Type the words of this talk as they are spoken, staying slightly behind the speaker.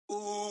All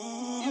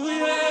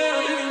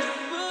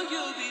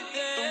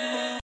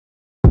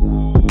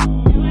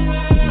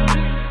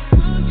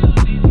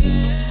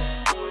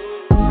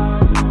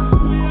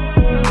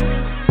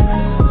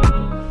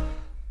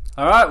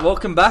right,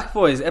 welcome back,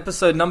 boys.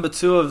 Episode number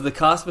 2 of the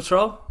Cast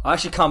Patrol. I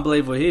actually can't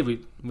believe we're here.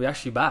 We're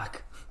actually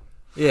back.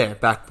 Yeah,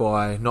 back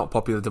by not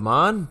popular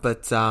demand,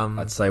 but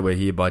I'd say we're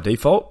here by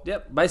default.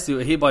 Yep, basically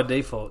we're here by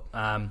default.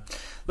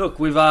 Look,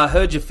 we've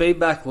heard your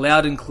feedback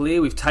loud and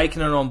clear. We've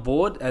taken it on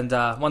board, and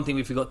one thing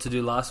we forgot to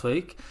do last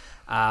week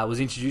was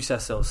introduce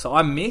ourselves. So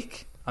I'm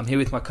Mick. I'm here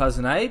with my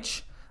cousin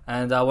Age,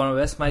 and one of our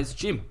best mates,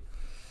 Jim.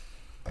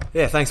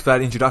 yeah, thanks for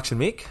that introduction,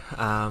 Mick.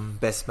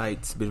 Best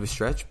mate's a bit of a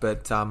stretch,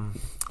 but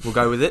we'll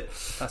go with it.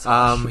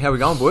 How we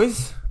going,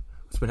 boys?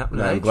 What's been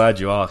happening? I'm Age? glad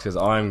you asked, because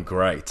I'm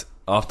great.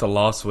 After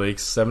last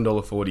week's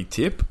 $7.40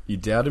 tip, you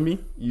doubted me.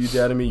 You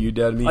doubted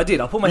me. I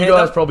did. I put my hand You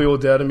guys up. probably all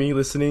doubted me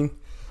listening.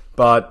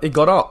 But it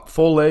got up.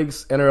 4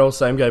 legs, NRL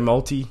same game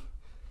multi.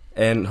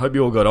 And hope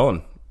you all got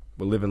on.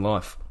 We're living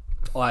life.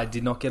 I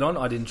did not get on.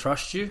 I didn't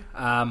trust you.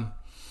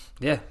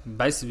 Yeah,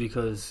 basically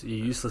because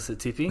you're useless at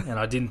tipping, and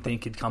I didn't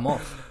think it'd come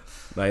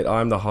off. Mate,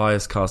 I'm the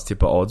highest cast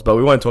tipper odds. But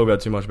we won't talk about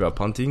too much about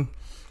punting.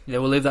 Yeah,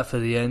 we'll leave that for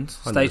the end.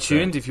 Stay 100%.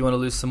 tuned. If you want to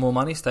lose some more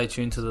money, stay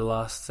tuned to the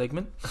last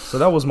segment. So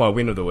that was my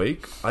win of the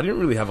week. I didn't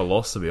really have a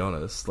loss, to be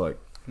honest.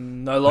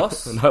 No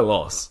loss? No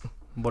loss.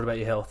 What about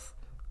your health?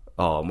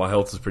 Oh, my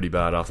health is pretty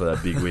bad after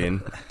that big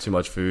win. Too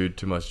much food,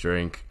 too much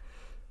drink.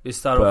 You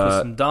start off with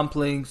some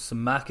dumplings,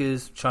 some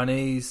Maccas,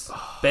 Chinese,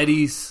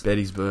 Betty's.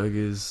 Betty's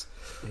Burgers.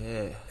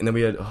 Yeah. And then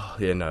we had... Oh,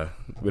 yeah, no.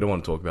 We don't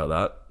want to talk about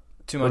that.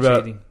 Too much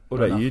eating. What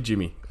Not about enough. you,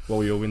 Jimmy? What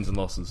were your wins and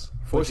losses?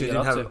 Fortunately,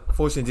 What'd you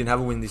get didn't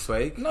have a win this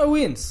week. No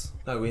wins.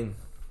 No win.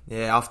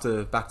 Yeah,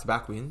 after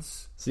back-to-back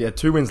wins. So, yeah,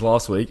 2 wins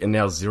last week and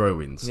now 0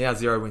 wins. Now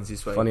 0 wins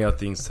this week. Funny how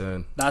things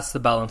turn. That's the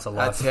balance of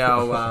life.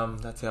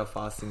 That's how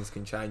fast things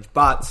can change.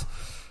 But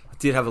I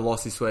did have a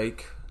loss this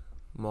week.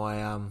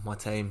 My my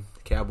team,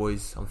 the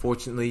Cowboys,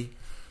 unfortunately,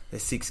 their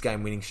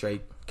 6-game winning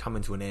streak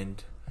coming to an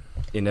end.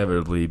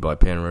 Inevitably by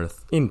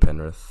Penrith. In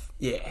Penrith.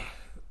 Yeah.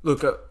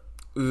 Look, it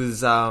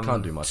was...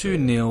 Can't do much.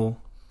 2-0,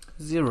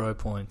 0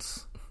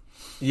 points.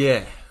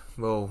 Yeah.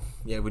 Well,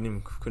 yeah,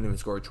 couldn't even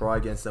score a try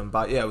against them.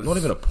 But yeah, it was Not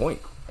even a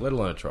point, let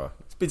alone a try.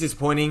 It's a bit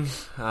disappointing.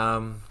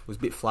 Was a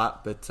bit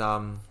flat, but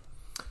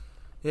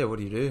yeah, what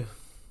do you do?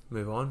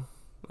 Move on.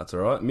 That's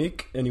all right.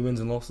 Mick, any wins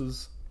and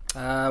losses?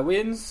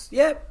 Wins.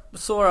 Yep.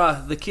 Saw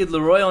the kid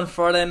Leroy on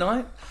Friday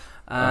night.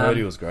 I heard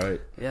he was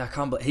great. Yeah, I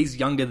can't believe he's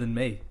younger than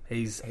me.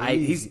 He's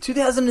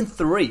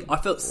 2003. I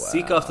felt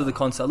sick after the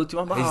concert. I looked at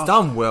him. He's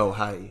done well,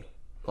 hey.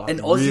 An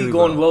Aussie really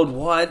gone well.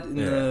 worldwide in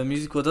the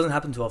music world doesn't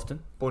happen too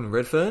often. Born in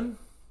Redfern.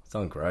 He's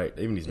done great.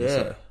 Even his Yeah.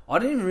 missus. I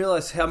didn't even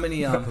realise how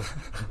many... Oh,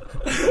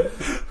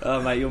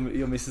 mate,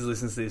 your missus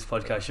listens to this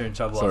podcast. You're in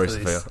trouble Sorry,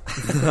 after this.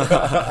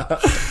 Sophia.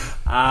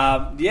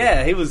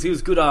 Yeah, he was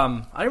good.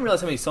 I didn't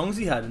realise how many songs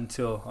he had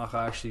until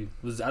I actually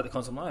was at the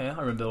concert. Oh, yeah, I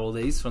remember all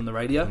these from the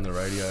radio. On the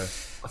radio.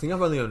 I think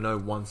I've only got to know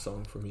one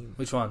song from him.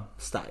 Which one?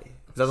 Stay.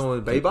 Is that the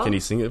one with Bieber? Can you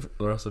sing it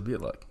for us a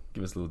bit?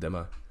 Give us a little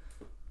demo.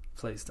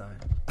 Please don't.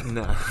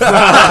 No. No,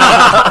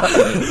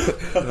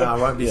 I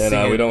won't be Yeah,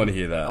 singing. no, we don't want to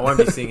hear that. I won't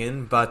be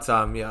singing, but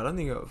yeah, I don't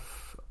think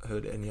I've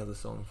heard any other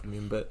song from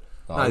him. But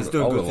no, he's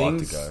doing good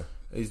things. Like to go.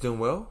 He's doing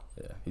well.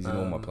 Yeah, he's in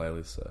all my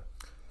playlists. So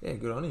Yeah,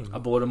 good on him. I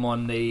bought him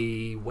on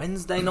the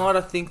Wednesday night,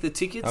 I think, the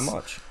tickets. how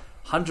much?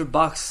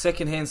 $100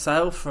 second-hand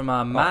sale from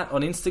Matt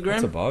on Instagram.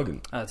 That's a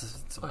bargain.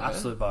 It's an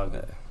absolute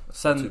bargain.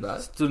 Not too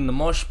bad. Stood in the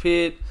mosh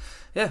pit.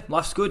 Yeah,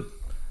 life's good.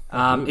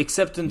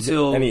 Except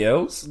until... Any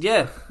L's?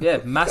 Yeah,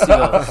 massive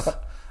L's.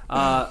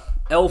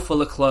 L for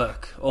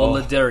Leclerc, or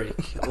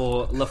LeDerrick,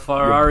 or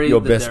LaFerrari. Your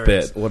the best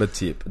Derricks. bet. What a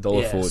tip.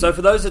 $1.40. Yeah. So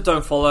for those that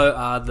don't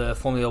follow the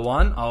Formula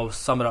One, I'll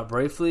sum it up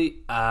briefly.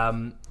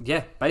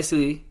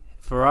 Basically,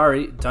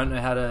 Ferrari don't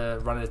know how to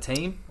run a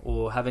team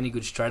or have any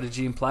good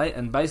strategy in play,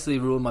 and basically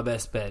ruined my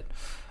best bet.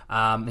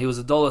 He was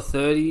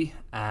 $1.30,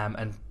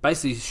 and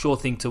basically sure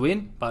thing to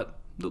win, but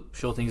look,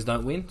 sure things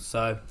don't win.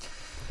 So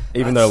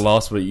Even though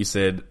last week you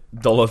said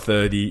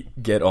 $1.30,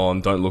 get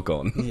on, don't look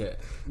on.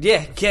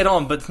 Yeah. get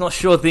on, but it's not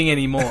sure thing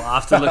anymore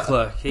after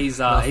Leclerc. He's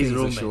Nothing's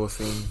ruined a me. sure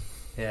thing.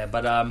 Yeah,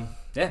 but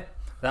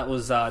that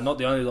was not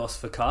the only loss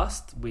for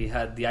Cast. We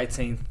had the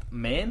 18th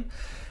man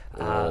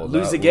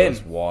lose that again.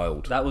 was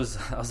wild. That was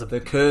a The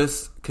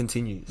curse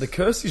continues. The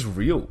curse is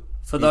real.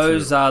 For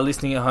those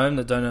listening at home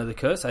that don't know the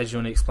curse, Age, you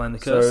want to explain the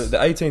So curse? the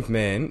 18th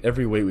man,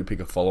 every week we pick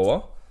a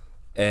follower,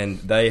 and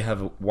they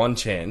have one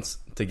chance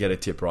to get a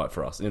tip right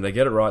for us. And if they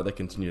get it right, they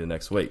continue the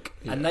next week.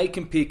 And they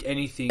can pick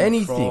anything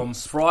from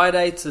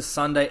Friday to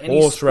Sunday, any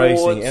Horse sports,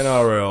 racing,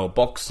 NRL,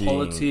 boxing,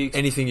 politics,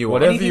 anything you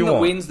want. Whatever anything you that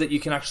want. wins that you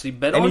can actually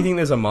bet on. Anything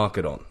there's a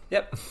market on.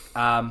 Yep.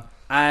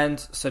 And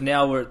so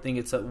now I think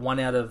it's at 1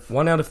 out of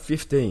 1 out of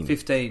 15.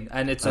 15,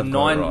 and it's I've a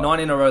got it 9 right. 9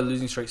 in a row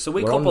losing streak. So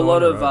we We're cop on a lot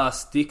 9 in a row. of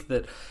stick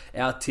that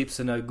our tips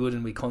are no good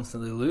and we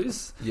constantly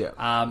lose. Yeah.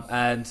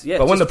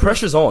 But when the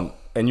pressure's on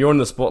and you're in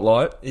the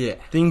spotlight, Yeah.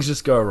 things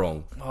just go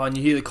wrong. and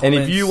you hear the And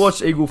comments. if you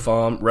watch Eagle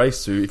Farm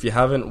Race 2, if you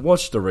haven't,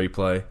 watch the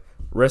replay.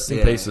 Rest in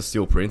Yeah. peace to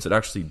Steel Prince. It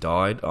actually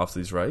died after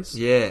this race.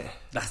 Yeah.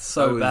 That's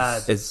so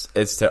That bad. was- I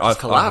hate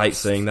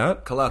collapsed. seeing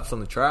that. Collapsed on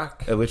the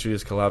track. It literally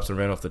just collapsed and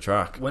ran off the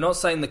track. We're not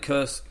saying the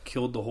curse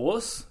killed the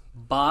horse,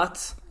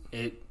 but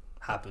it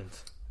happened.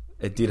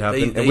 It did happen,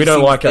 These and we don't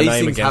things- like our these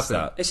name things against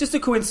happen. that. It's just a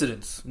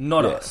coincidence,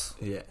 not Yeah. us.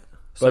 Yeah.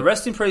 So But-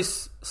 rest in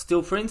peace,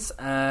 Steel Prince,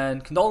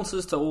 and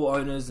condolences to all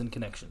owners and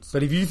connections.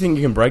 But if you think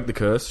you can break the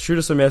curse, shoot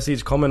us a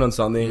message, comment on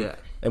something, Yeah.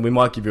 and we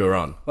might give you a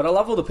run. But I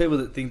love all the people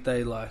that think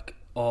they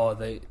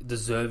they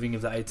deserving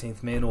of the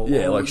 18th man, or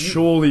Yeah, or like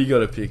surely you got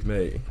to pick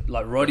me.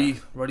 like Roddy,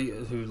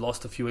 who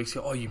lost a few weeks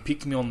ago. Oh, you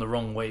picked me on the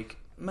wrong week,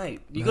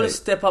 mate. You got to Mate.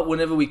 step up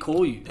whenever we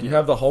call you. You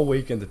have the whole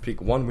weekend to pick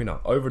one winner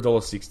over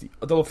 $1.60,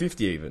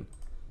 $1.50 even.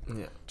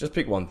 Yeah. Just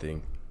pick one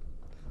thing.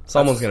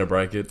 Someone's going to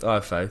break it. I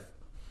have faith.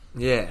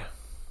 Yeah.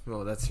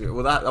 Well, that's true.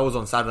 Well, that was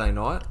on Saturday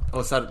night. That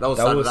was That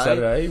Saturday. was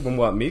Saturday when we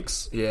were at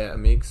Mix. Yeah, a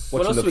mix. What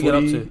Watching else the did we get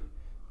up footy, to?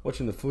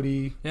 Watching the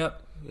footy,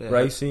 Yep. Yeah.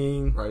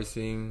 racing.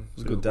 Racing. It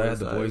was a good day. Had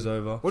the boys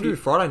over. What did we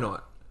do Friday night?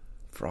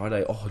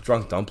 Friday. Oh,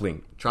 drunk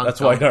dumpling. Drunk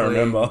That's why I don't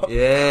dumpling. remember.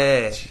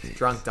 Yeah.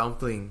 Drunk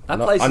dumpling. That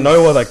No, place I is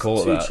know why they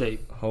call it too that.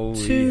 cheap.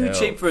 Holy Too hell.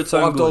 cheap for its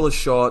own $5 good.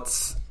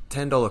 shots,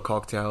 $10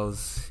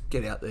 cocktails.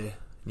 Get out there.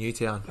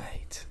 Newtown.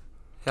 Mate.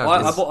 How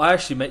I, good. I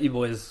actually met you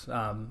boys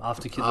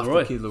after Kid After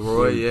Leroy. Kid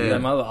Leroy, Yeah.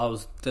 yeah. I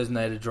was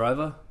designated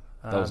driver.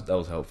 That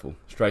was helpful.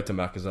 Straight to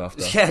Macca's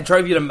after. Yeah, I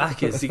drove you to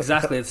Macca's.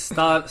 Exactly. It's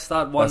start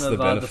one That's of the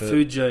the benefit.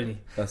 food journey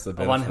That's the of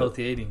benefit.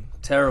 unhealthy eating.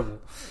 Terrible.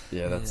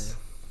 Yeah,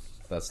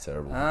 that's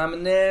terrible.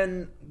 And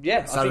then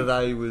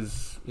Saturday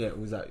was we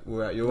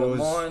were at yours,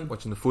 mine.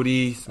 watching the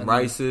footy, some And then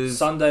races.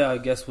 Sunday, I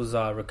guess, was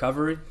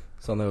recovery.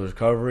 Sunday was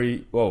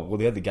recovery. Well,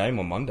 we had the game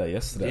on Monday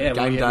yesterday. Yeah,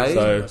 Game we had day. the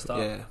So-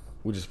 start. Yeah,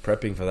 We're just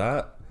prepping for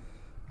that.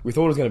 We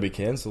thought it was going to be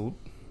cancelled.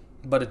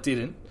 But it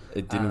didn't.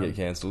 It didn't get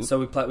cancelled. So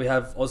we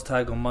have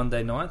OzTag on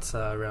Monday nights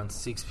around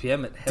 6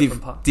 p.m. at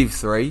Heffron Park. Div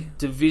 3.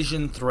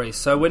 Division 3.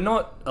 So we're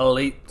not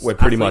elite. We're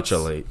pretty much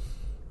athletes. elite.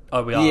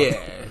 Oh, we are. Yeah,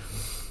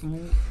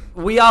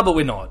 We are, but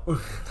we're not.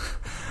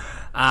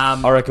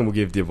 I reckon we'll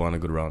give Div 1 a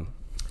good run.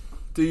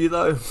 do you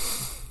though?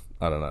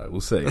 I don't know.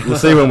 We'll see. We'll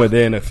see when we're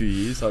there in a few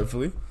years,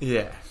 hopefully.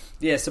 Yeah,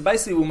 Yeah, so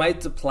basically we're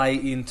made to play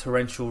in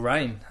torrential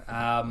rain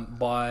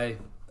by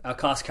our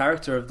cast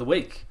character of the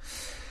week.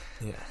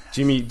 yeah.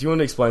 Jimmy, do you want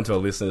to explain to our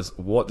listeners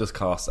what does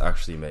cast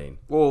actually mean?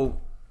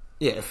 Well,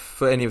 yeah.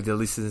 For any of the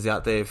listeners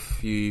out there,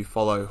 if you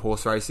follow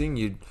horse racing,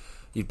 you'd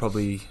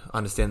probably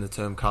understand the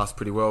term cast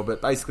pretty well. But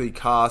basically,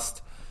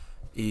 cast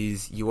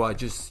is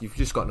you've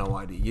just got no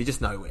idea. You're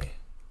just nowhere.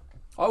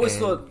 I always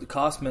And- thought the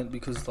cast meant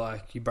because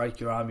like you break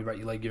your arm, you break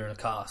your leg, you're in a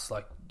cast.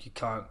 Like you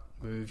can't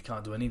move, you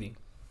can't do anything.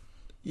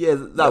 Yeah,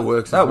 that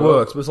works. That as well.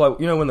 works. But it's like,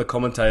 when the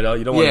commentator,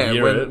 you don't want to Yeah,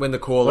 hear it. when the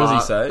caller, What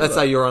does he say? let's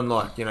say you're on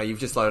you've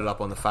just loaded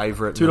up on the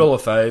favourite. $2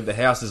 fave, the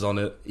house is on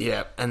it.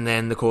 Yeah, and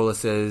then the caller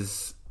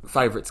says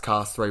favourites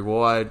cast 3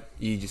 wide.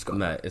 You just got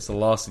Mate, it's the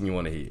last thing you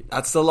want to hear.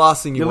 That's the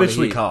last thing you You're want to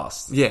literally hear.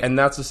 cast. Yeah. And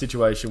that's a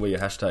situation where you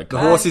hashtag The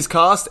cast. horse is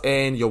cast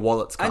and your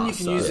wallet's cast. And you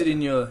can so- use it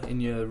in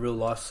your real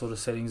life sort of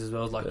settings as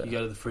well. Like you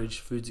go to the fridge,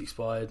 food's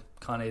expired,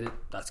 can't eat it.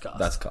 That's cast.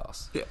 That's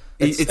cast. Yeah.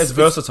 It's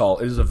versatile.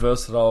 It is a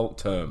versatile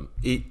term.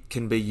 It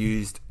can be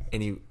used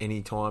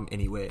any time,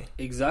 anywhere.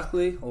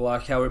 exactly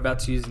like how we're about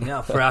to use it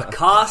now for our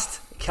cast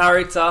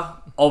character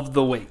of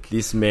the week.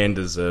 This man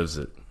deserves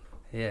it.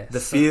 Yeah.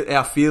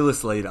 Our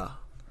fearless leader.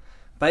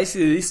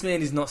 Basically, this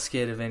man is not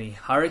scared of any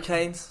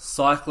hurricanes,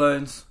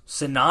 cyclones,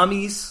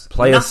 tsunamis.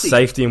 Player nothing.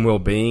 safety and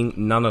well-being,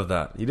 none of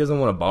that. He doesn't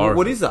want to borrow.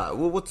 What is that?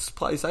 Well, what's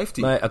player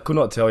safety? Mate, I could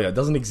not tell you. It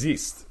doesn't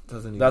exist.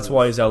 Doesn't That's exist.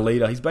 why he's our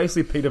leader. He's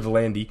basically Peter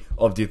V'landys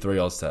of Div 3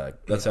 OzTag.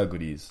 That's how good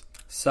he is.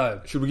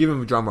 So, Should we give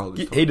him a drum roll?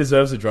 This time? He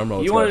deserves a drum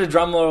roll. you too. wanted a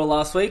drum roll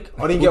last week.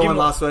 I didn't We'll get give one him-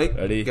 last week.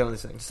 Ready? Get on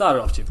this thing. Start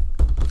it off, Jim.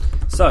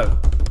 So,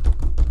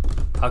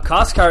 our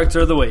cast character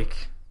of the week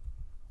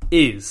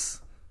is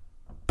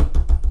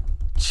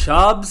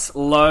Chubbs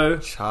Lowe.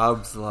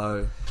 Chubbs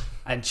low.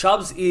 And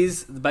Chubbs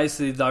is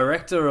basically the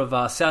director of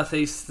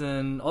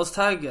Southeastern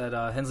OzTag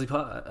at Hensley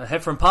Park,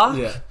 Heffron Park.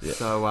 Yeah.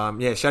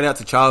 So shout out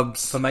to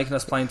Chubbs. For making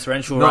us play in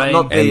torrential Not- rain.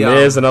 not And The,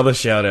 there's another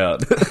shout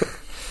out.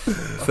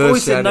 Before we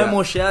said no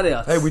more shout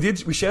outs. Hey,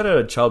 we shouted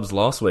at Chubbs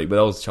last week, but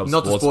that was Chubbs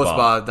Not the Sports sports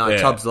bar, no,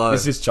 Chubbs Low.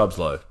 This is Chubbs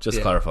Low, just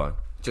Yeah. clarifying.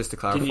 Just to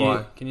Can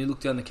clarify. you look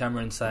down the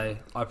camera and say,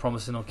 I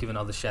promise to not give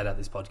another shout out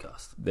this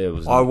podcast? There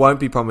was I won't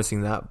be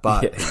promising that,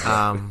 but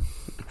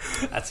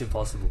That's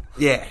impossible.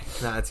 yeah,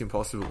 no, it's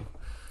impossible.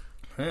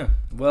 Yeah.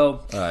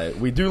 Well,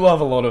 we do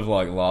love a lot of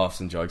like laughs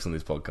and jokes on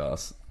this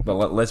podcast, but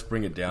let's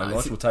bring it down. No,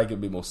 We'll take it a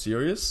bit more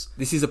serious.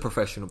 This is a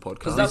professional podcast.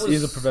 because This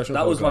is a professional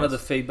that was one of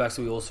podcast. the feedbacks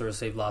that we also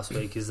received last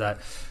week is that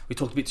we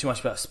talked a bit too much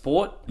about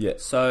sport. Yeah.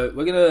 So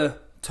we're gonna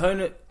turn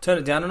it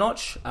down a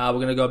notch. We're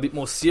gonna go a bit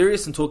more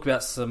serious and talk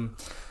about some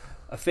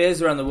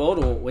affairs around the world,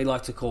 or what we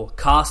like to call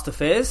cast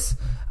affairs,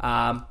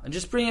 and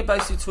just bring it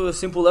basically to a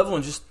simple level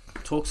and just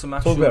talk some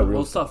actual about real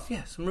real stuff.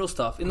 Yeah, some real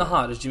stuff in the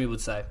heart, as Jimmy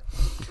would say.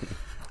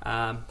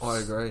 I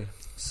agree.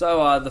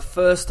 So the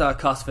first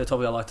cast affair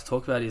topic I like to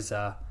talk about is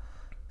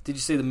Did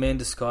you see the man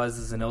disguised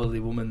as an elderly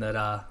woman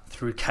that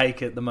threw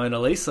cake at the Mona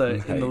Lisa in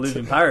the Mate, Louvre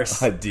in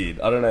Paris? I did.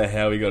 I don't know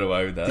how he got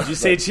away with that. Did you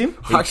see it, Jim?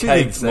 He I actually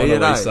didn't caked see Mona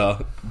it, eh?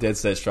 Lisa dead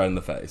set straight in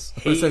the face.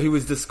 So he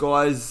was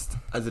disguised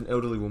as an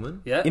elderly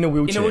woman. Yeah, In a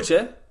wheelchair. In a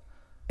wheelchair,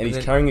 And he's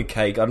then- carrying a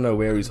cake. I don't know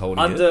where he's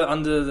holding it.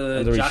 under the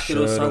Under his jacket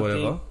or shirt something.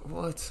 whatever.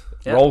 What?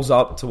 Yeah. Rolls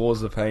up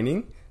towards the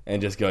painting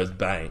and just goes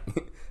bang.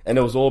 And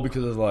it was all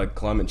because of like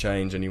climate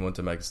change and he wanted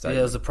to make a Yeah, statement.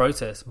 it was a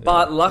protest.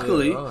 But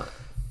luckily, Yeah, right.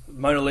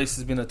 Mona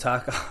Lisa's been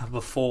attacked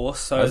before.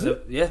 So Has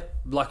it?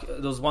 like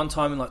there was one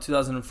time in like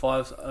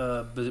 2005,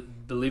 a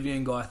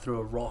Bolivian guy threw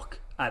a rock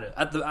at it,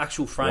 at the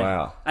actual frame.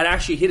 Wow. And it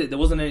actually hit it. There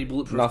wasn't any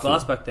bulletproof Nothing.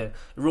 glass back then. It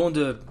ruined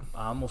a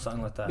arm or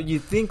something like that. But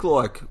you'd think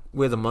like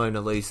where the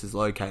Mona Lisa is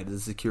located, the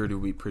security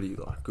would be pretty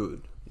like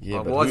good. Yeah,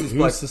 Like, but why is who's this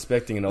bloke-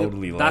 suspecting an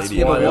elderly that's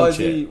lady in why- a But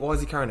wheelchair? why is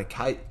he carrying a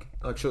cake?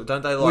 Like, sure,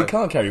 don't they Well, he like?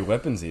 can't carry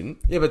weapons in.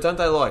 Yeah, but don't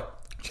they like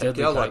check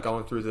Deadly out like cake.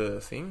 going through the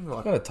thing? Like,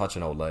 I'm gonna touch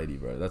an old lady,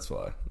 bro. That's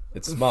why.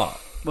 It's smart.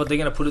 What, they're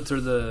going to put it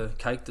through the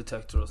cake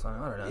detector or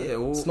something? I don't know. yeah,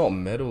 well, It's not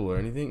metal or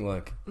anything.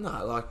 Like,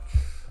 no, like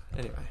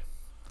anyway,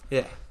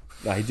 yeah.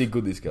 nah, he did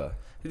good. This guy.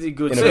 He did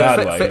good. In a So- bad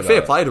fair, way, fair, you fair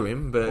know. play to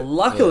him, but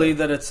Luckily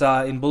that it's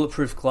in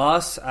bulletproof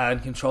glass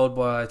and controlled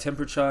by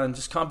temperature and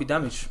just can't be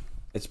damaged.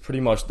 It's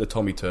pretty much the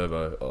Tommy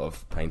Turbo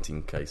of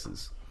painting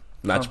cases.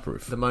 Match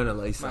proof. the Mona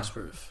Lisa. Smash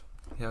proof.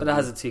 How But it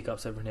has good. its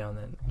hiccups every now and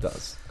then.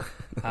 Does.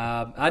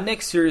 Our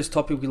next serious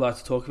topic we like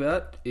to talk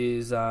about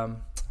is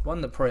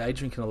one that probably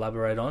Adrian can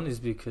elaborate on, is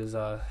because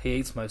he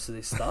eats most of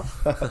this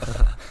stuff.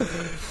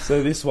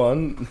 So this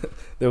one,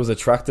 there was a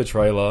tractor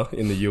trailer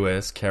in the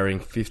US carrying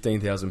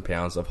 15,000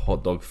 pounds of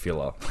hot dog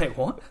filler. Wait,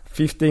 what?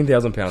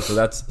 15,000 pounds, so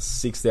that's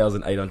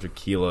 6,800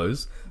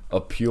 kilos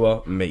of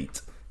pure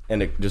meat.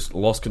 And it just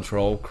lost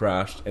control,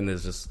 crashed, and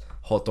there's just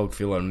hot dog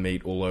filler and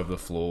meat all over the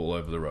floor, all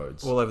over the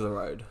roads. all over the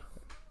road.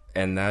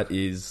 And that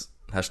is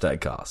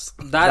hashtag cast.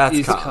 That's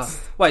That's cast. cast.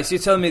 Wait, so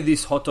you're telling me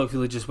this hot dog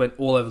filler just went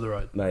all over the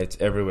road? Mate, it's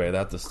everywhere. They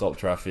had to stop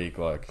traffic,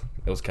 like,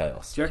 it was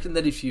chaos. Do you reckon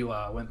that if you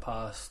went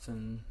past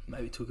and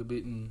maybe took a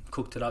bit and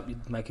cooked it up,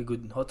 you'd make a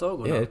good hot dog?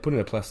 Or Yeah, not? put in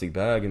a plastic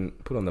bag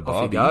and put on the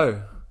Off you barbie.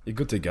 go. You're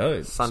good to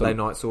go. Sunday Some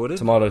night sorted.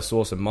 tomato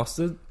sauce and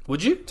mustard,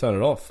 Would you? turn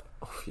it off.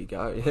 Off you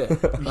go.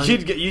 Yeah.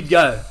 You'd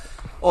go.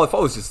 Oh, if I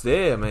was just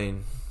there, I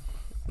mean,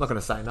 I'm not going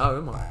to say no,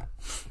 am I?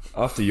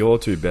 After your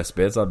two best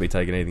bets, I'd be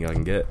taking anything I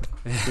can get.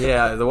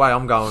 Yeah, the way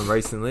I'm going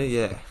recently,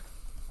 yeah,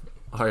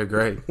 I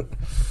agree.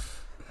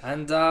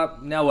 And now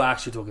we'll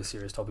actually talk a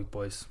serious topic,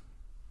 boys.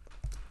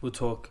 We'll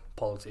talk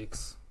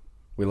politics.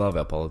 We love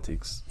our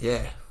politics.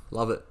 Yeah,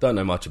 love it. Don't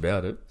know much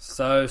about it.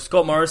 So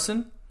Scott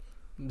Morrison,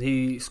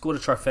 he scored a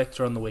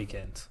trifecta on the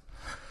weekend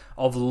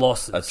of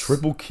losses. A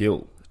triple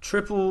kill.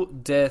 Triple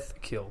death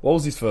kill. What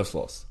was his first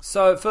loss?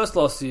 So first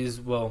loss is,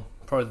 well,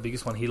 probably the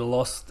biggest one. He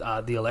lost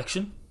the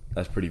election.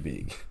 That's pretty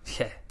big.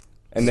 Yeah.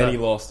 And then So- he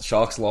lost.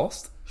 Sharks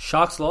lost.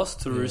 Sharks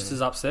lost to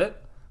Roosters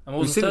upset. And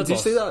what was the Did third you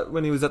loss? see that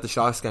when he was at the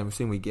Sharks game? We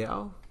seen with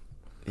Gow.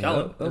 Yeah,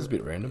 Gallo. that was a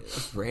bit random.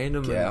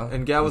 Random. Gow.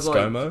 And Gow was And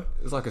like, ScoMo.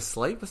 it was like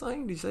asleep or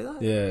something. Did you see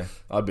that? Yeah,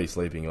 I'd be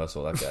sleeping if I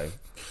saw that game.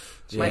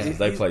 Mate, Yeah.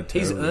 They played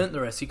He's terribly. earned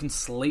the rest. He can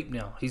sleep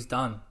now. He's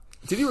done.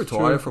 Did he retire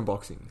True. from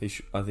boxing?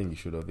 I think he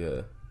should have,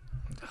 yeah.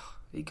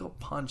 He got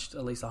punched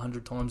at least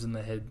 100 times in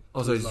the head.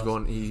 Also, he's Last-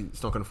 gone.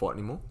 He's not going to fight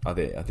anymore. I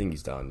think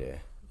he's done, yeah.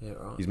 Yeah,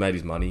 right. He's made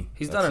his money.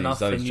 He's That's done it. enough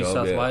done in his New job,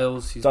 South yeah.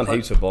 Wales. He's done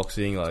heaps of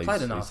boxing. Like, played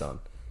he's enough. done.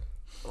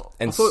 I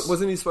And thought,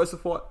 wasn't he supposed to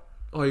fight?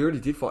 Oh, he already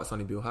did fight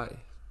Sonny Bill Hay.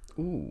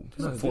 Ooh.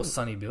 He's not forced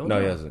Sonny Bill.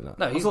 No, he hasn't. No.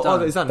 No, I he's thought,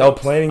 done. is that They were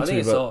next? planning I think to,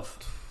 it's but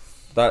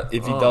off. that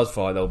if he Oh. does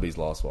fight, that'll be his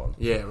last one.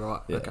 Yeah,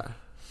 right. Yeah. Okay.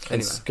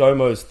 And Anyway,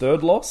 ScoMo's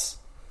third loss?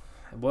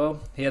 Well,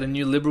 he had a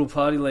new Liberal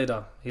Party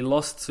leader. He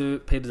lost to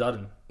Peter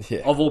Dutton, Yeah.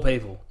 of all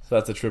people. So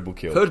that's a triple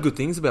kill. heard good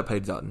things about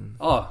Peter Dutton.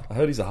 Oh, I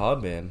heard he's a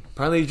hard man.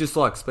 Apparently, he just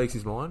like speaks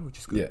his mind, which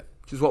is good. Yeah.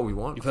 Which is what we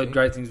want. you've I heard think.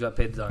 great things about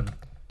Peter Dutton.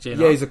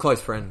 Yeah, he's a close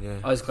friend. Yeah.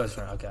 Oh, he's a close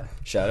friend. Okay,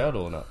 Shout out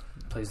or not?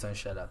 please don't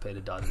shout out Peter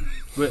Dutton.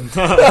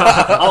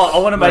 I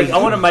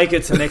want to make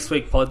it to next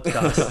week's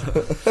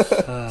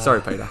podcast.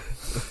 Sorry, Peter.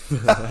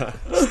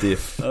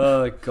 Stiff.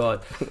 Oh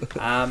God.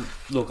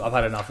 Look, I've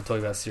had enough of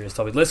talking about serious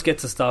topics. Let's get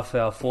to stuff.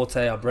 Our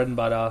forte, our bread and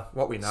butter,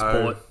 What we know.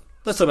 sport.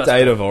 Let's talk about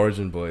State sport. of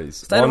origin, boys.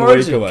 State of 1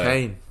 origin. week away.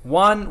 Kane.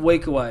 1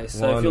 week away. So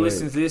if One you're week.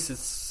 listening to this, it's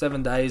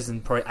 7 days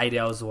and probably 8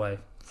 hours away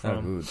Oh,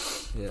 from good.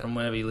 Yeah. from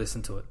whenever you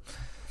listen to it.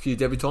 A few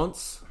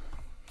debutantes.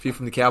 A few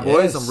from the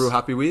Cowboys. Yes. I'm real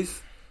happy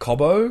with.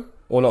 Cobbo,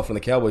 or not from the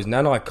Cowboys,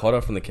 Nanai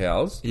Cotter from the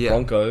Cows, Yeah.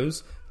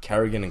 Broncos,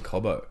 Carrigan and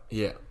Cobbo.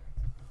 Yeah.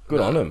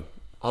 Good No. on them.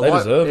 I They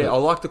like, deserve yeah, it. I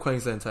like the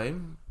Queensland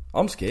team.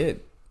 I'm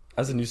scared.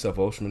 As a New South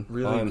Welshman,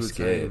 Really I'm good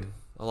scared. team.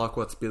 I like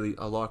what's Billy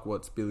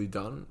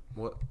done.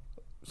 What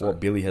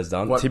Billy has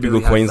done. What Typical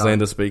Billy has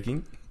Queenslander done.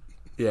 speaking.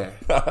 Yeah.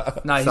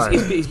 No, Sorry.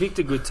 he's picked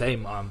a good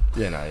team.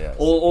 Yeah, no, yeah.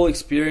 All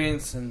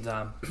experience and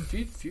a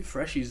few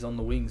freshies on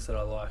the wings that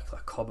I like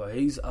Cobbo.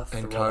 He's a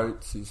And thrower.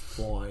 Coates is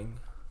flying.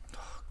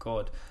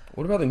 God,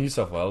 What about the New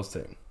South Wales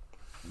team?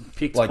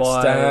 picked Like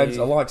by Stags.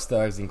 I like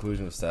Stags, the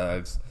inclusion of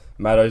Stags.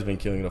 Maddo's been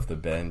killing it off the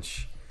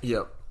bench.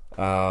 Yep.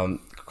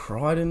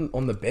 Crichton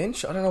on the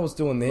bench? I don't know what's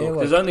doing there. Look, like,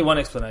 there's only one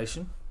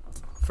explanation.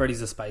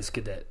 Freddie's a space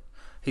cadet.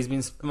 He's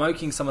been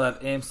smoking some of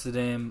that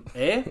Amsterdam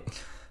air,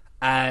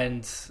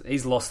 and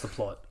he's lost the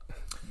plot.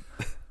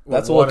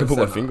 That's all I can put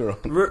my finger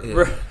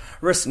on.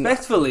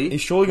 Respectfully,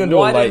 He's surely going to do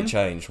a Wyden- late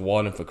change.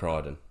 Wyden for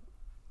Crichton.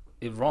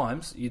 It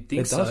rhymes. You'd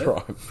think It so. does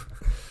rhyme.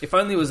 If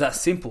only it was that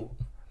simple.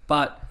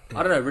 But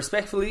I don't know.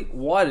 Respectfully,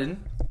 Wyden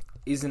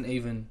isn't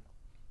even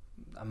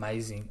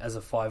amazing as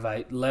a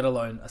 5'8", let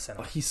alone a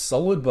centre. He's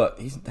solid, but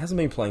he hasn't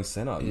been playing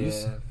centre.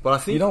 Yeah, but I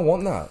think You don't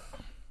want that.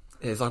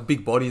 it's like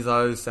big bodies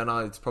though.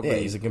 Centre, it's probably Yeah,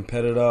 he's a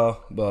competitor,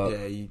 but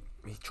yeah.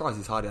 He tries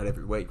his heart out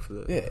every week for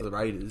the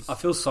Raiders. I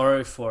feel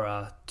sorry for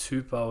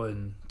Tupou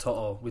and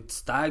To'o. With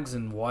Stags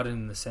and Wyden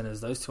in the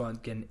centres, those two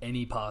aren't getting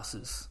any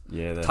passes.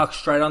 yeah, they're Tuck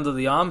straight under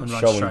the arm and run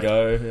show and straight.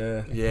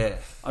 go. Yeah, Yeah,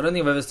 I don't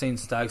think I've ever seen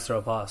Stags throw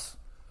a pass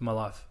in my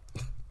life.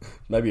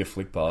 maybe a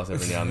flick pass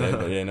every now and then,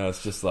 but yeah, no,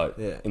 it's just like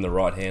in the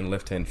right hand,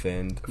 left hand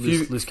fend.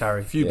 Loose carry.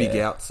 a few big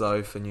Yeah. outs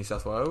though for New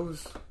South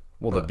Wales.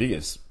 Well, the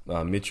biggest,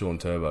 Mitchell and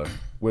Turbo.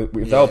 If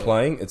they were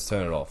playing, it's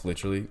turn it off.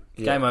 Literally,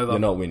 Yeah. Game over. you're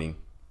not winning.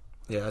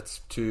 Yeah, that's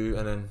two,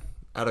 and then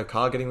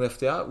Addo-Carr getting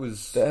left out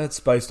was That's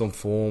based on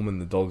form,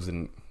 and the Dogs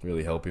didn't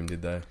really help him,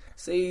 did they?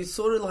 See,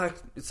 sort of like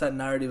it's that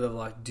narrative of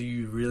like, do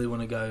you really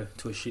want to go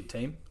to a shit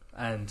team?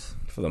 And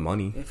For the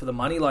money. for the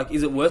money, like,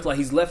 is it worth? Like,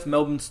 he's left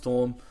Melbourne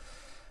Storm,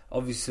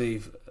 obviously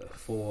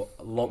for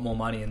a lot more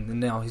money, and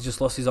now he's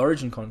just lost his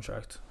Origin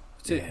contract.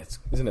 That's it.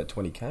 Isn't it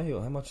 20k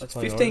or how much? It's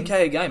playing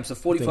 15k a game, so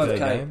 45k. 15K a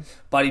game?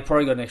 But he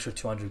probably got an extra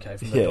 200k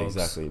from the Yeah, Dogs.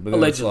 exactly. But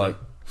then it's Allegedly. like,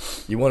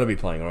 you want to be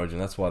playing Origin.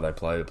 That's why they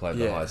play at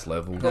the highest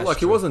level. not like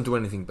he wasn't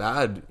doing anything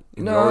bad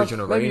in the Origin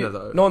arena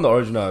though. Not in the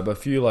Origin, no, but a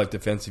few like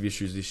defensive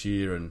issues this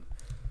year, and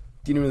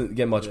didn't really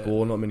get much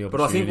ball, not many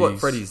But I opportunities. think what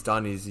Freddie's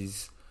done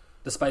is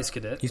The Space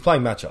Cadet. he's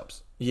playing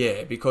matchups,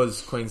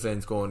 because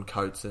Queensland's gone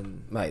Coates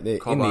and mate. They're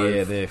Cobbo, in the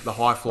air. They're the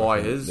high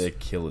flyers. They're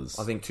killers.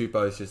 I think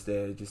Tupou's just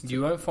there.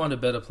 You won't find a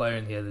better player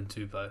in here than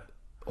Tupou.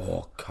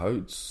 Oh,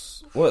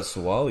 Coates. What,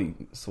 Sawali?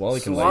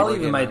 Sawali can Sawali leap.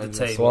 even made the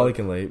team. Sawali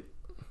can leap.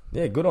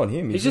 Yeah, good on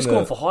him. He's just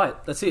gone for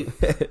height. That's it.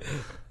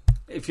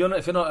 If you're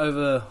not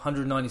over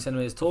 190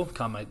 centimeters tall,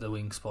 can't make the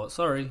wing spot.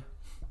 Sorry.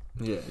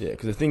 Yeah. Yeah,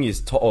 because the thing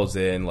is, To'o's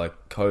there, and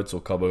like Coates or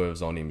Cobbo,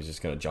 whoever's on him, is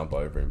just going to jump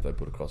over him if they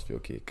put a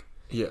crossfield kick.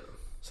 Yeah.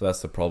 So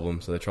that's the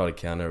problem. So they try to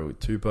counter it with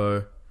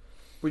Tupou.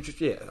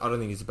 Which, I don't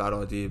think it's a bad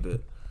idea,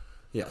 but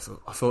yeah, so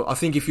I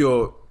think if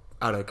you're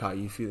Addo-Carr,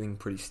 you're feeling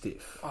pretty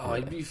stiff. Oh,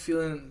 I'd be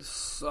feeling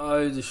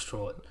so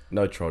distraught.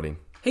 No trotting.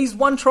 He's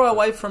one try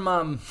away from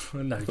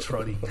no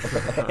trotting.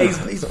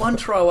 he's one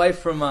try away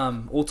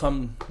from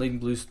all-time leading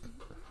Blues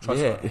try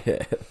scorer.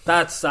 Yeah.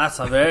 That's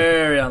a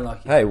very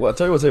unlucky. Hey, well, I'll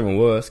tell you what's even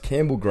worse.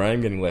 Campbell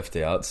Graham getting left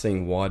out,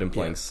 seeing Wyden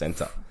playing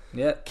centre.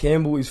 Yeah,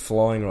 Campbell is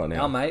flying right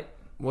now. our mate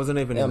Wasn't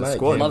even Yeah, in the mate,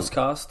 squad. Campbell. loves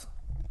cast.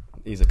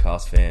 He's a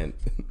cast fan.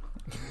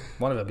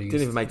 One of our biggest.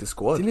 Didn't even make the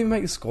squad. Didn't even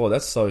make the squad.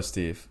 That's so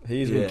stiff.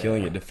 He's been Yeah.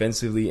 killing it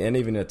defensively and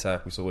even in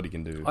attack. We saw what he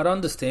can do. I'd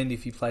understand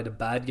if he played a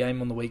bad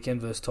game on the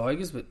weekend versus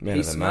Tigers, but Man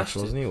he of the match, smashed it.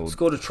 wasn't he? Or-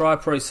 Scored a try,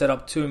 probably set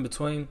up two in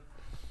between.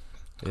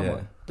 Come Yeah.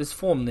 on, there's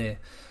form there.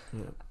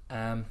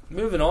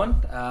 Moving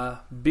on,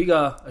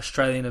 bigger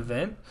Australian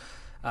event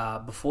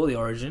before the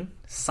Origin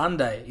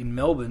Sunday in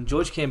Melbourne.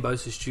 George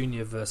Kambosos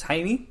Jr. versus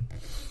Haney.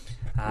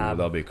 Ooh,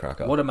 that'll be a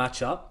cracker. What a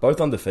matchup!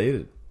 Both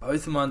undefeated. Both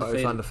of them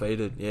undefeated. Both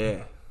undefeated,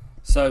 yeah.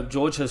 So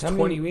George has How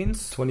 20 many-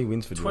 wins. 20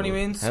 wins for 20 George.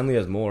 wins. Hanley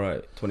has more,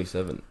 right?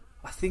 27.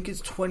 I think it's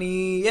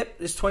 20. Yep,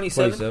 it's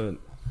 27. 27.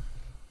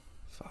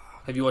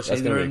 Have you watched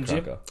That's either going of to be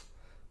them, a Jim? cracker.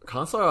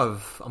 Can't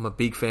say I'm a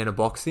big fan of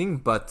boxing,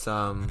 but But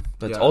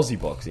yeah, it's Aussie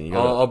boxing. You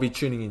gotta, I'll be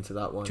tuning into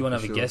that one. Do you want to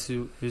for have a sure.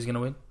 guess who's going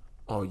to win?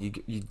 Oh,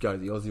 you'd go to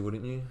the Aussie,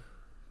 wouldn't you?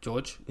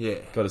 George? Yeah.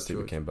 gotta stick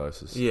with George.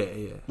 Kambosos.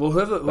 Yeah. Well,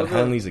 But whoever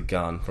Hanley's a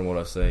gun from what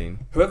I've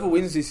seen.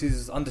 wins this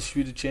is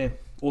undisputed champ.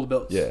 All the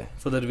belts. Yeah.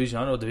 For the division.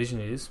 I don't know what division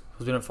it is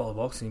because we don't follow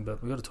boxing,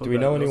 but we got to talk Do we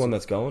about know it. anyone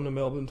that's going to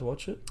Melbourne to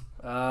watch it?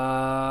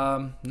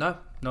 No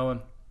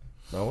one.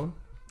 No one?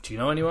 Do you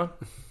know anyone?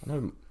 I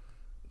know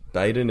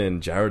Baden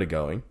and Jared are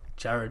going.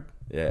 Jared.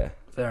 Yeah.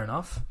 Fair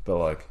enough. But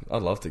like,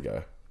 I'd love to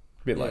go.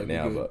 A bit Yeah, late it'd be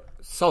now, good.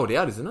 but Sold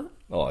out, isn't it?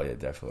 oh yeah,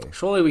 definitely.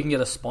 Surely we can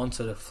get a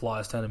sponsor to fly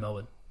us down to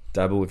Melbourne.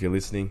 Dabble if you're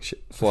listening.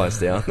 Fly us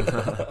down.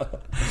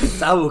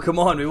 Double, come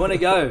on, we want to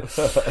go.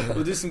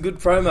 We'll do some good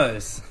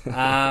promos.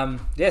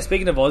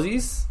 Speaking of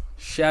Aussies,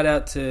 shout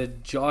out to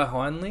Jai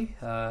Hindley,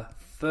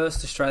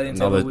 first Australian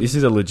to ever win. This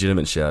is a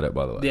legitimate shout out,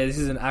 by the way. Yeah, this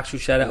is an actual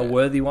shout out, a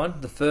worthy one.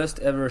 The first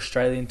ever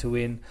Australian to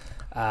win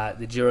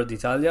the Giro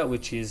d'Italia,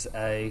 which is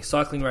a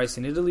cycling race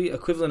in Italy,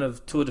 equivalent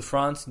of Tour de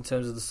France in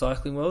terms of the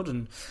cycling world.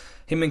 And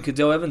him and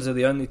Cadell Evans are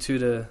the only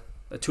two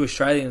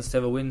Australians to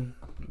ever win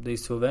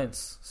these two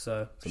events.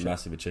 So It's a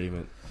massive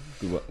achievement.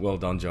 Well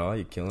done, Jai.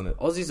 You're killing it.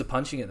 Aussies are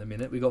punching at the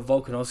minute. We got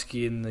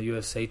Volkanovski in the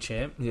UFC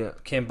champ. Yeah.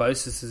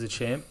 Kambosos is a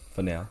champ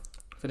For now.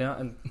 for now,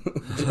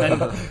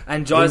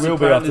 and Jai's It will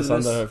be apparently after the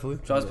Sunday, best, hopefully.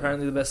 Jai's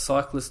apparently the best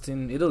cyclist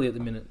in Italy at the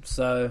minute.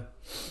 So,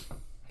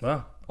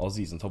 wow,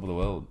 Aussies on top of the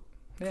world.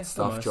 yeah,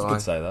 Stuff, almost. Jai.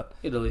 Could say that.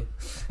 Italy.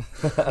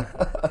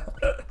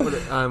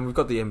 We've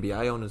got the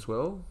NBA on as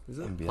well. Is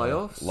it NBA.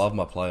 playoffs? Love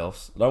my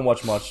playoffs. Don't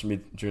watch much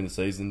during the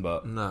season,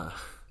 but Nah.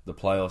 The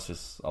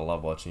playoffs, I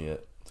love watching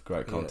it. It's a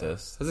great Yeah.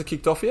 contest. Has it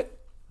kicked off yet?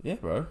 Yeah,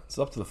 bro. It's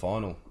up to the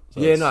final. So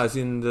Yeah, it's- no, it's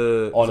in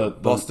the Oh, no,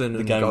 Boston the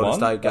and game Golden one?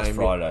 State That's game.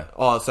 Friday.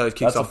 Oh, so it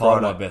kicks That's a off part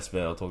of Friday. my best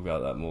bet. I'll talk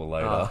about that more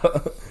later.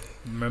 Ah.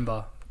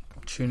 Remember,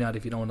 tune out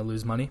if you don't want to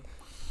lose money.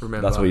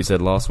 Remember. That's what you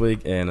said last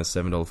week, and a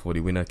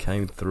 $7.40 winner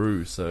came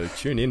through. So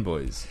tune in,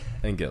 boys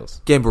and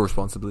girls. Gamble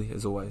responsibly,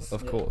 as always.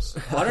 Of course.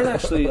 I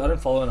don't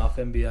follow enough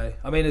NBA.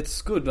 I mean,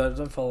 it's good, but I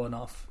don't follow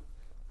enough.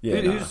 Yeah.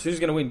 Who's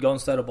going to win, Golden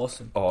State or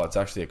Boston? Oh, it's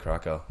actually a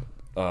cracker.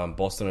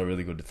 Boston are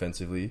really good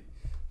defensively,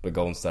 but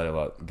Golden State are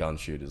like gun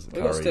shooters.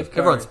 We got Curry, Steph Curry.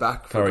 Everyone's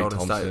back for Curry, Golden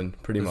Thompson,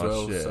 State pretty as much.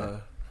 well, Yeah.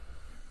 so,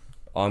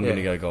 I'm yeah. going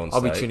to go Golden I'll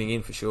State. be tuning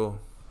in for sure.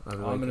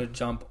 I'm going to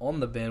jump on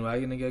the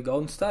bandwagon and go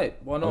Golden State.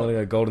 Why I'm not? going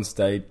to go Golden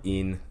State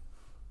in.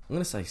 I'm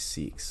going to say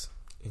 6.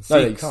 In No,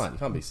 you 6. can't. You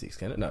can't be 6,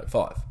 can it? No,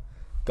 5.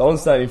 Golden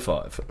State in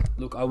 5.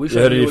 Look, I wish You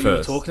I heard it knew here what you were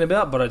first. talking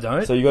about, but I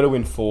don't. So you got to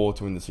win 4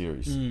 to win the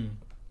series.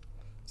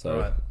 So All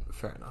right.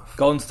 Fair enough.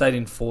 Golden State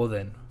in 4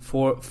 then.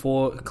 4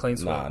 clean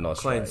sweep. nah, not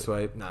Clean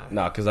straight. sweep, no.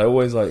 Nah, because they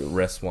always like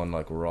rest one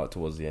like right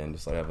towards the end,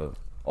 just like have a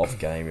off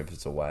game if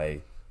it's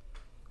away.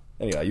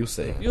 Anyway, you'll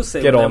see. You'll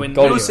see Get when on they win.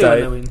 Golden You'll see when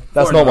State. they win.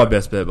 That's 4-0. not my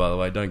best bet, by the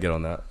way. Don't get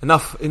on that.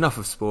 Enough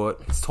of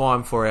sport. It's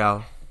time for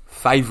our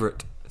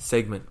favourite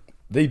segment.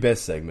 The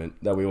best segment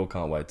that we all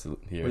can't wait to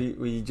hear.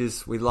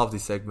 We love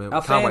this segment.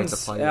 Our We can't wait fans,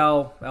 to play it.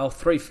 our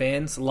 3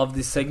 fans love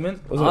this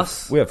segment. Wasn't it-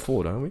 Us. we have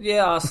 4, don't we?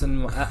 Yeah, us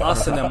and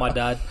my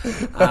dad.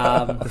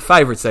 The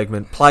favourite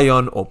segment, play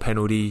on or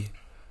penalty,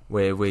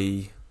 where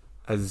we,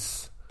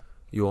 as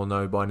you all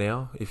know by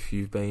now, if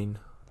you've been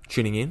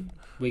tuning in,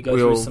 We go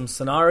We'll- through some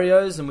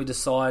scenarios and we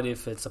decide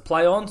if it's a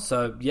play on.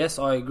 So yes,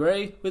 I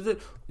agree with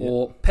it,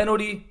 or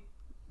penalty.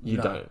 you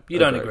no, don't. You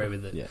don't agree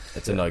with it. Yeah,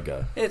 it's a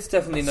no-go. It's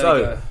definitely no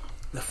So- go.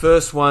 The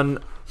first one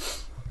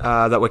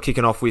that we're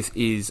kicking off with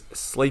is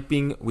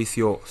sleeping with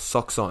your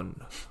socks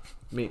on.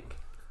 Mick.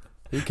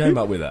 Who came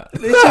up with that?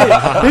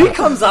 Who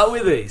comes up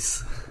with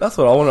these? That's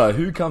what I want to know.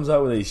 Who comes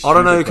up with these? I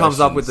don't know who stupid comes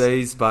up with questions?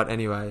 these, but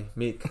anyway,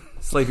 Mick,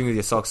 sleeping with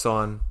your socks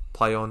on,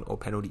 play on or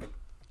penalty.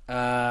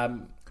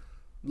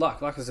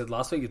 Like I said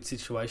last week, it's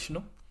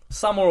situational.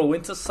 Summer or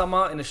winter.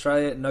 Summer in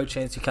Australia, no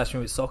chance you catch me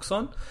with socks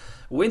on.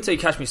 Winter, you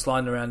catch me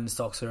sliding around in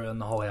socks around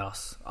the whole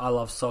house. I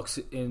love socks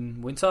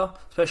in winter,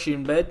 especially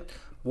in bed.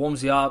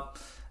 Warms you up,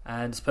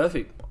 and it's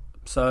perfect.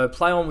 So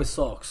play on with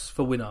socks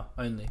for winter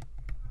only.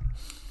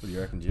 What do you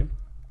reckon, Jim?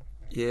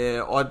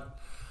 Yeah,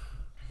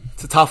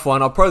 it's a tough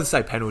one. I'd probably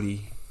say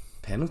penalty.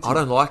 Penalty? I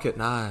don't like it,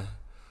 no.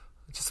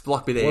 Just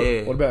like a bit of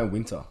air. What about in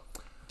winter?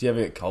 Do you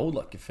ever get cold?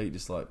 Like your feet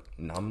just like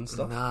numb and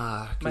stuff?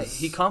 Nah, 'cause Mate,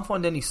 he can't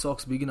find any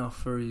socks big enough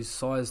for his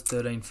size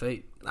 13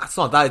 feet. that's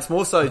not that. It's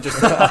more so just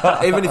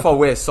even if I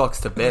wear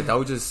socks to bed,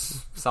 they'll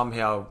just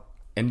somehow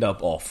End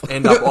up off.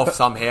 end up off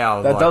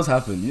somehow. That like- does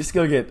happen. You just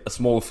gotta get a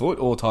smaller foot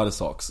or tighter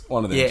socks.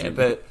 One of them. Yeah, Jim.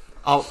 but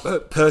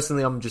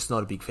personally, I'm just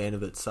not a big fan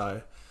of it.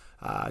 So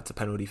it's a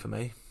penalty for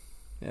me.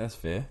 Yeah, that's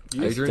fair.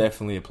 Adrian? It's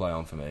definitely a play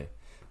on for me.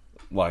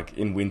 Like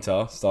in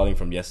winter, starting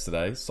from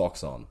yesterday,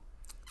 socks on.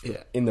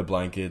 Yeah, In the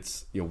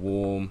blankets, you're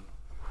warm.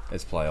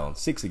 Let's play on.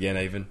 6 again,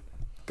 even.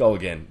 Go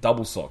again.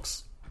 Double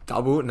socks.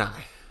 double. No,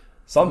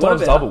 Sometimes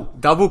What about- double.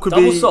 double could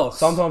Double be socks.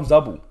 Sometimes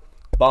double.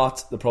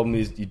 But the problem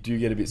is you do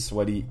get a bit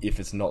sweaty if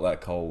it's not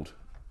that cold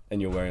and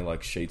you're wearing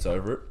like sheets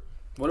over it.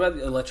 What about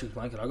the electric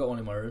blanket? I got one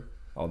in my room.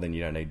 Oh, then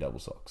you don't need double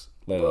socks.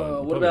 Let alone, you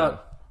What probably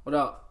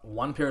about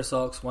one pair of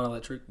socks, one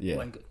electric Yeah.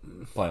 blanket?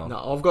 don't. Play on?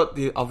 No, I've got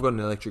an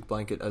electric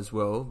blanket as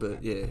well.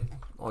 But yeah,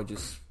 it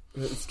gets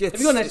Have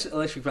you got an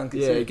electric blanket?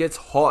 yeah, too? it gets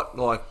hot.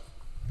 Like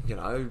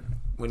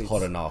when it's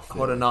Hot enough,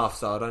 hot yeah. enough.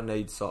 So I don't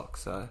need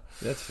socks. So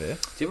That's fair.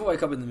 Do you ever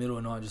wake up in the middle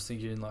of the night and just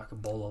think you're in like a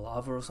bowl of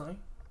lava or something?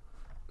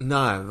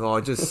 no,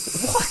 I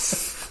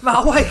just Man,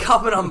 I wake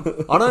up and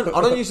I'm I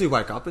don't usually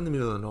wake up in the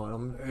middle of the night.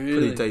 I'm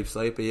Really? pretty deep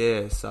sleeper.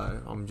 Yeah,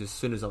 so I'm just as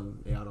soon as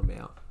I'm out, I'm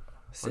out.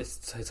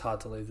 it's hard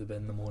to leave the bed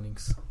in the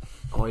mornings.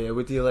 Oh yeah,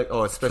 with the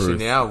especially Truth.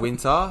 now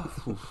winter,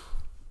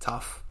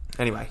 tough.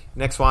 Anyway,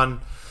 next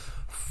one,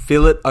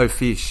 fillet o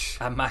fish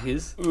At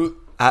Macca's,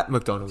 at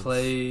McDonald's.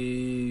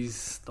 please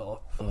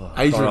stop. Trying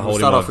Adrian, to we'll hold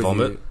start in my off with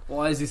vomit. you.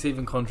 Why is this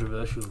even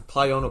controversial?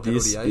 Play on or penalty?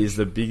 This Age? is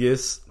the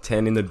biggest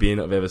 10 in the bin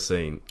I've ever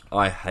seen.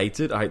 I hate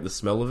it. I hate the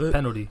smell of it.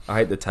 Penalty. I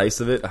hate the taste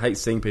of it. I hate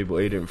seeing people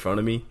eat it in front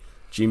of me.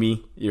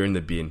 Jimmy, you're in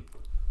the bin.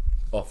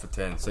 Off for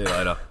 10. See you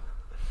later.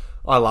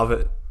 I love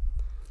it.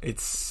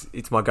 It's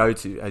my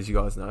go-to, as you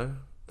guys know.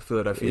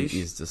 Fillet o It fish.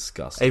 is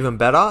disgusting. Even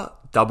better,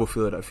 double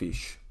fillet o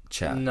fish.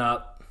 Chat.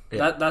 Nah,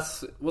 Yeah.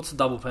 that's what's a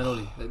double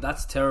penalty?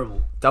 That's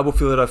terrible. Double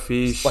fillet o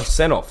fish. Like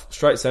send off.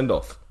 Straight send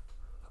off.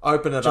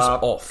 Open it Just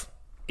up. off.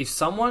 If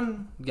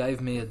someone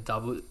gave me a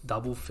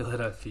double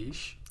fillet of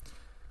fish,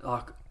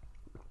 like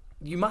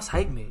you must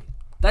hate me.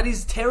 That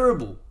is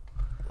terrible.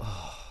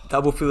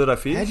 Double fillet o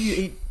fish. How do you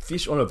eat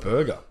fish on a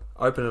burger?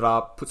 Open it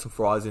up. Put some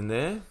fries in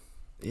there.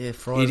 Yeah,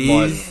 fries It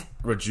might is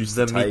reduce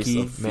the the taste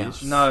Mickey of Mouse.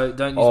 fish. No,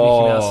 don't use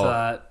Oh. Mickey Mouse for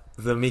that.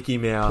 The Mickey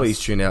Mouse. Please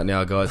tune out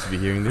now, guys, if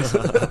you're hearing this.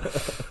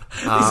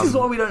 This is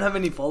why we don't have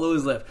any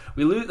followers left.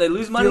 They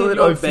lose money Fillet on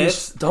your o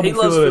fish, bet. double He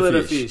loves fillet o fillet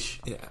of fish.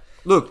 fish. Yeah.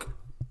 Look,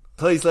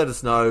 please let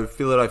us know.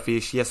 Filet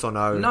fish, yes or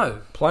no? No.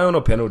 Play on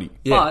a penalty.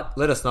 Yeah, But-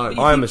 let us know. But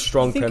you I am think- a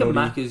strong you think penalty.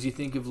 of Macca's, you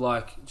think of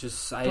like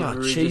just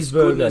savoury, just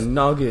Cheeseburger, goodness.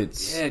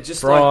 nuggets, Yeah,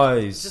 just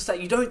fries. like just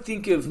like you don't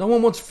think of No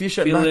one wants fish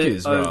at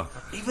Macca's, bro.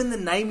 Even the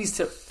name is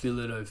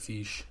filet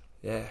fish.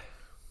 Yeah,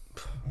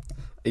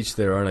 Each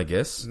their own, I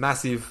guess.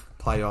 massive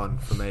play on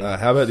for me.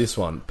 How about this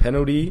one?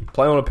 Penalty.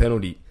 Play on a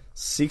penalty.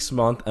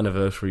 6-month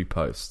anniversary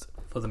post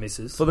For the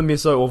missus. for the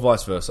misso or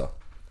vice versa.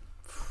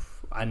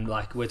 And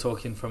like we're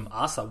talking from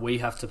us, like we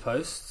have to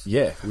post.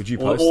 Yeah. Would you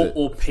Or, post or, it?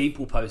 or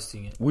people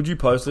posting it. Would you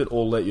post it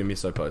or let your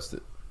misso post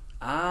it?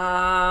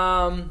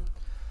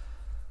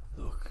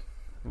 Look,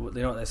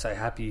 you know what they say: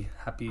 happy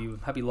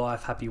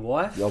life, happy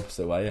wife. The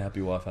opposite way.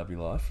 Happy wife, happy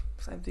life.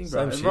 Same thing,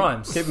 bro. Same It shit.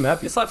 rhymes. Keep 'em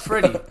happy. It's like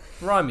Freddie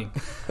rhyming.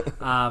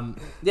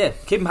 Yeah,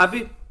 keep them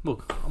happy.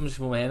 Look, I'm just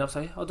putting my hand up,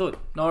 say I'll do it.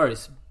 No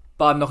worries.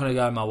 But I'm not going to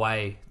go my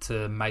way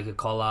to make a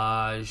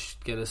collage,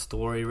 get a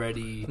story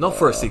ready. Not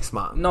for a 6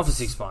 month. Not for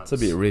 6 months.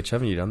 It's a bit rich.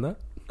 Haven't you done that?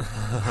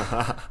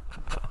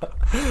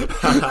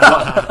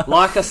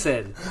 Like I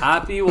said,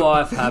 happy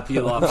wife, happy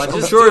life. I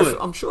just do it.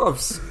 I'm sure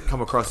I've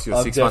come across your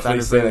I've 6 month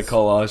definitely seen a anniversary.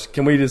 collage.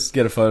 Can we just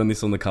get a photo of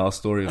this on the car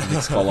story of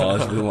this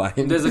collage with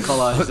Lane? There's a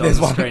collage There's on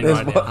the one- screen there's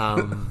right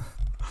one. now.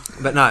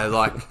 But no,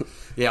 like,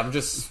 yeah, I'm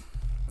just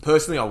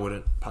personally, I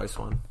wouldn't post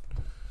one.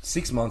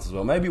 6 months as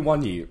well. Maybe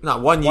 1 year. No,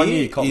 1 year, 1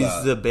 year, cop is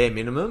that. the bare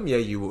minimum. Yeah,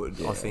 you would.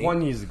 I think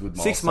 1 year's a good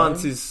milestone. 6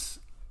 months is.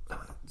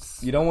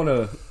 You don't want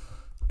to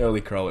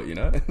early crow it, you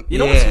know? You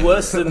know Yeah. what's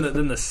worse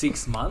than the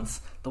 6 months?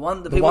 The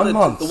 1 1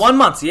 month. The 1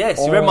 month, yes.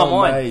 You read my Oh,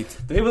 mind. mate.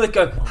 The people that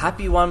go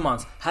happy 1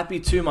 month, happy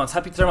 2 months,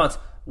 happy 3 months.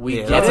 We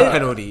Yeah, get that's it. a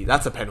penalty.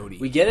 That's a penalty.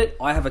 We get it.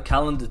 I have a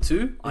calendar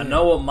too. I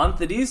know what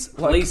month it is.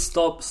 Please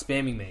stop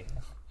spamming me.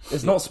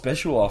 It's not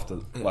special after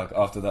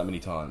that many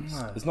times.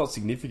 No. It's not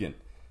significant.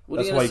 What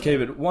are That's you why gonna you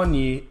keep it 1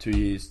 year, 2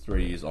 years,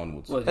 3 years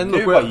onwards. Well, And Do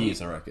look, it by we're,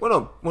 years, I reckon.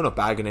 we're not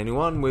bagging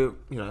anyone. We're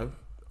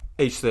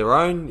each their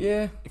own.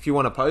 Yeah. If you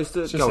want to post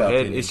it, just go our ahead.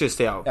 opinion. It's just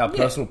our. Our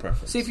personal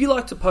preference. See, if you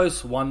like to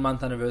post 1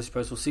 month anniversary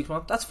post or 6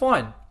 months, that's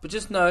fine. But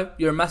just know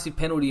you're a massive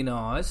penalty in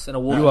our eyes and a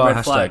walking You are red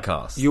hashtag flag.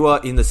 cast. You are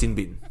in the sin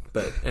bin.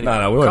 But anyway.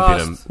 No, we won't Cast.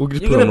 bin him. We'll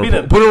just You're put on a gonna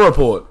bin report. him. Put on a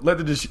report. Let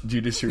the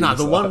judiciary No, the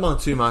decide. 1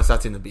 month, 2 months,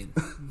 that's in the bin.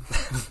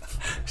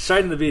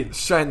 Straight in the bin.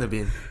 Straight in the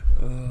bin.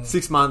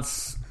 6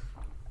 months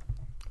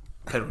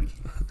penalty.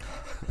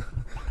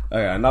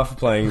 Okay, enough of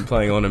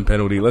playing on and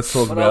penalty. Let's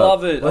talk But about... I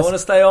love it. I let's- want to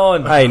stay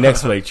on. Hey,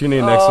 next week. Tune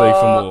in next week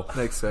for more.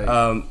 Next week.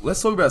 Let's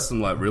talk about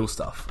some real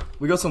stuff.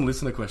 We got some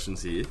listener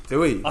questions here. Do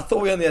we? I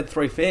thought we only had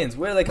 3 fans.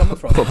 Where are they coming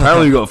from?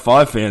 Apparently, we got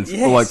 5 fans,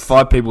 Yes. or like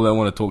 5 people that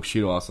want to talk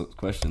shit or ask us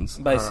questions.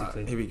 Basically.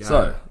 Alright, here we go.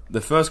 So,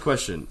 the first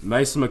question,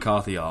 Mason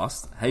McCarthy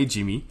asked, "Hey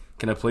Jimmy,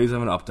 can I please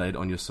have an update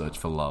on your search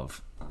for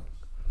love?"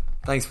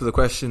 Thanks for the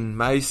question,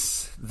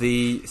 Mace.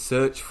 The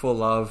search for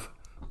love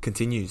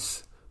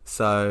continues.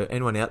 So,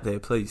 anyone out there,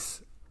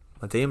 please,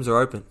 my DMs are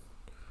open.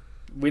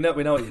 We know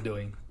what you're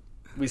doing.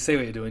 We see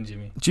what you're doing,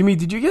 Jimmy. Jimmy,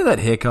 did you get that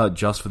haircut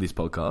just for this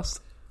podcast?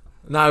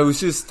 No, it was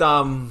just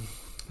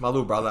my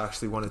little brother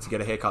actually wanted to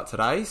get a haircut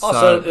today. Oh,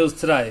 so it was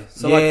today.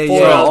 So Yeah, like 4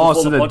 yeah. hours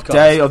so before the the podcast.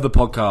 day of the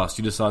podcast,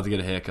 you decided to get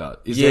a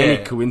haircut. Is there Yeah.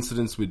 any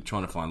coincidence with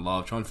trying to find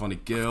love, trying to find a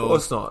girl? Of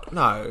course not.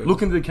 No.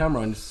 Look into the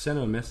camera and just send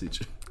her a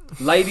message.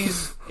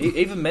 Ladies,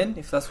 even men,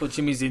 if that's what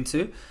Jimmy's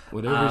into.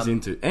 Whatever he's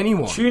into.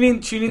 Anyone. Tune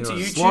into Anyone.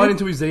 YouTube. Slide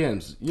into his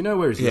DMs. You know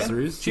where his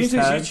Insta is. Tune His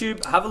into tag. his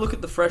YouTube. Have a look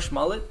at the fresh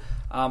mullet.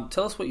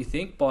 Tell us what you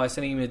think by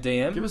sending him a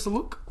DM. Give us a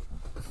look.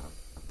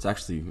 It's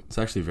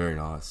actually very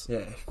nice.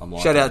 Yeah. I'm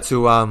like Shout it. out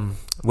to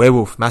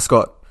Werewolf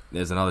mascot.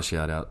 There's another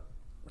shout out.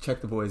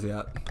 Check the boys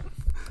out.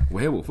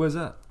 Werewolf, where's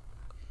that?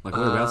 Like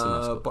whereabouts in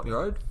Mascot? Botany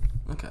Road.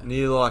 Okay.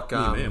 Near like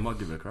Yeah, I might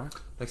give it a crack.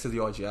 next to the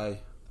IGA.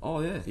 Oh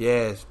yeah.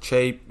 Yeah,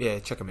 cheap. Yeah,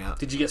 check them out.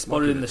 Did you get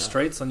spotted in the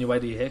streets on your way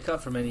to your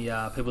haircut from any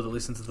people that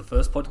listened to the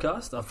first podcast?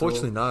 After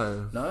Unfortunately,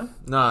 all? no. No?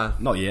 No,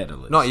 Not yet, at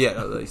least. not yet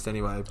at least.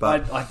 Anyway,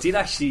 but I did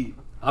actually.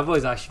 I've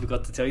always actually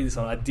forgot to tell you this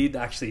one. I did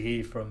actually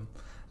hear from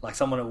like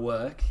someone at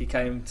work. He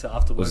came to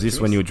after work. Was this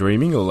drinks. when you were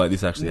dreaming, or like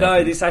this actually No,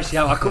 happened? this actually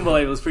happened. I couldn't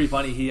believe it. It was pretty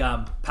funny. He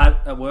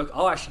Pat at work.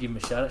 I'll actually give him a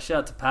shout out. Shout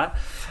out to Pat.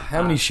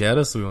 How many shout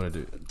outs do we want to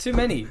do? Too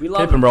many. We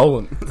love Keep them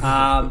rolling.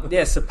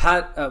 Yeah, so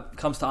Pat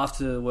comes to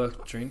after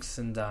work drinks,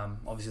 and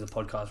obviously the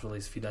podcast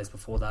released a few days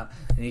before that,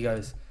 and he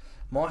goes,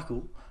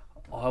 "Michael,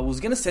 I was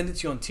going to send it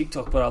to you on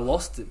TikTok, but I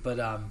lost it. But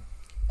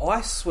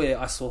I swear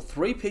I saw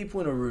 3 people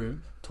in a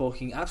room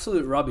talking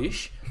absolute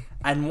rubbish,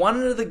 and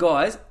one of the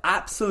guys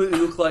absolutely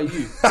looked like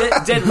you,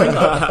 dead ringer."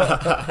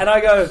 And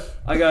I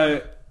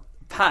go,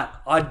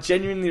 "Pat, I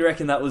genuinely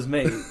reckon that was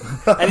me."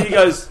 And he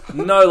goes,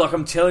 "No, like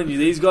I'm telling you,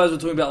 these guys were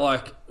talking about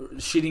like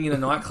shitting in a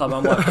nightclub."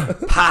 I'm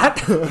like,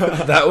 "Pat."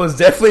 That was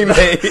definitely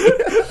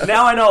me.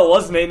 Now I know it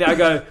was me. Now I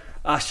go,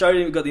 I showed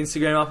him, got the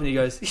Instagram up, and he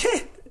goes, "Yeah."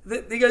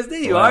 He goes, "There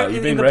you Wow, are, you've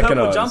in been the purple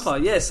recognised. jumper."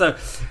 Yeah, so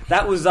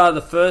that was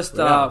the first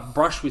Wow.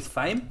 brush with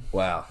fame.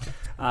 Wow.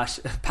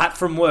 Pat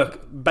from work,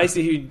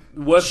 basically,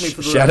 who worked me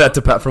for the Shout out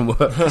to Pat from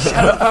work.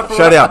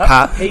 shout out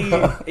Pat. He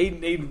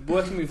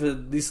worked with me for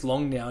this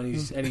long now, and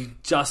he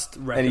just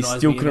recognised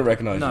still me. couldn't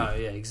recognise No,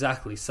 yeah,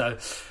 exactly. So,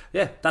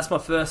 yeah, that's my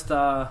first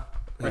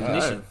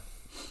recognition.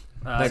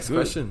 Next good.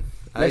 question.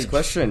 Next Age.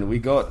 question. We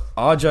got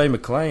RJ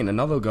McLean,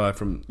 another guy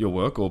from your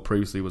work, or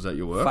previously was at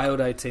your work. Failed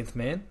 18th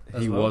man.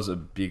 He was a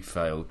big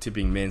fail,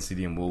 tipping Man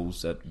City and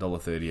Wolves at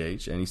 $1.30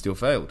 each, and he still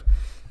failed.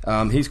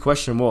 His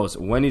question was,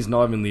 when is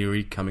Niven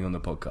Leary coming on the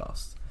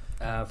podcast?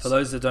 For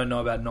those that don't know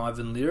about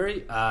Niven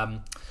Leary,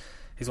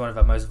 he's one of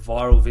our most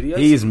viral videos.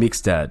 He is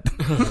mixed dad.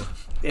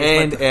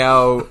 And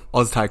our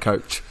Oztag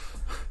coach.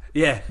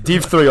 Yeah.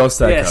 Div 3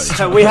 Oztag Yes. coach.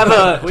 So we have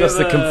a Just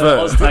to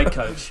confirm. Oztag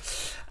coach.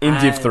 In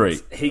Div And 3.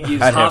 He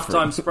gives At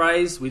halftime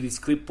sprays with his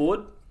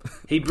clipboard.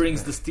 He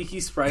brings the sticky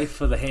spray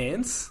for the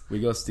hands. We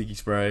got sticky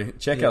spray.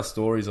 Check our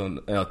stories on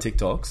our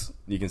TikToks.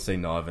 You can see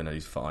Niven at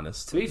his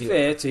finest. To be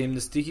fair to him,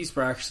 the sticky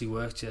spray actually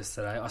worked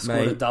yesterday. I scored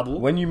a Mate,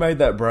 double. when you made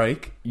that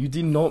break, you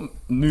did not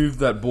move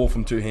that ball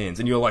from two hands,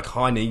 and you were like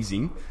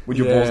high-kneesing with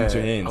your balls in two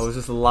hands. I was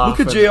just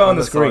laughing. Look at Gio on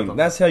the sideline. screen.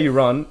 That's how you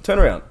run. Turn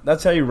around.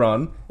 That's how you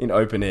run in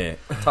open air.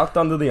 Tucked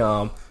under the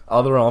arm,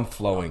 other arm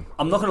flowing.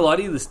 I'm not going to lie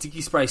to you, the sticky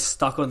spray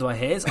stuck onto my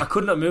hands. I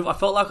could not move. I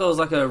felt like I was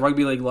like a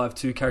Rugby League Live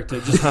 2 character,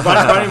 just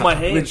running my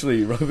hands.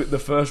 Literally, the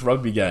first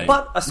rugby game.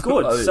 But I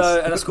scored. Like this.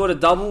 And I scored a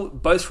double,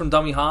 both from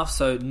dummy half,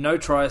 so no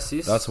try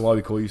assist. That's why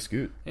we call you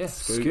Scoot. Yeah,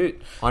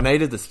 scoot. I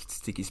needed the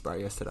sticky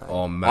spray yesterday.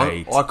 Oh,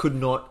 mate. I could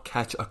not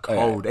catch a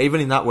cold,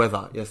 even in that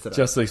weather yesterday.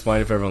 Just to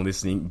explain it for everyone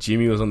listening,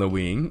 Jimmy was on the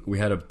wing. We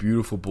had a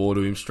beautiful ball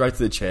to him, straight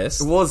to the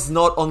chest. It was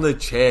not on the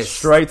chest.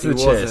 Straight to the it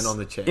chest. wasn't on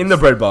the chest. In the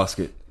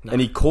breadbasket. No. And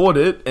he caught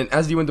it, and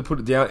as he went to put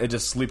it down, it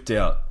just slipped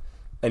out.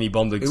 And he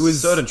bombed a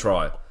certain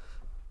try.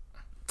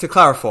 To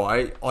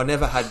clarify, I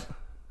never had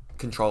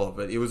control of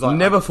it. It was like...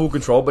 Never full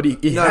control, but he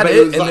No, had but it. it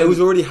was, and like, then- it was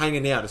already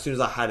hanging out as soon as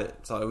I had it.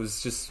 So it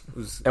was just... It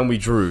was, And we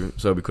drew,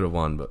 so we could have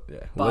won, but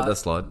yeah. We'll let that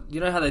slide.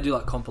 You know how they do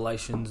like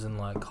compilations and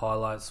like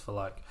highlights for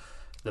like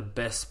the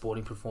best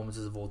sporting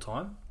performances of all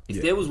time?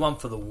 If there was one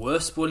for the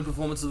worst sporting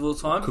performances of all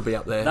time, could be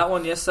up there. that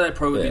one yesterday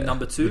probably would be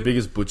number 2. The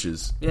biggest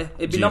butchers. Yeah, it'd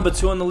be Jim. number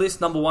 2 on the list.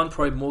 Number 1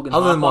 probably Morgan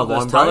Other than Harper my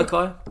versus line break.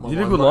 Talakai. You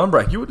did a good line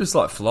break. You were just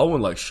like flowing,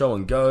 like show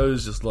and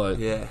goes, just like...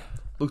 Yeah.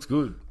 Looked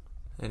good.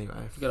 Anyway.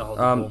 You gotta hold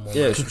the ball more.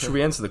 Yeah, should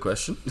we answer the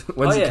question?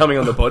 When's he yeah. coming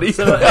on the potty?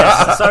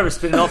 Sorry for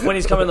spinning off. When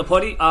he's coming on the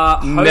potty?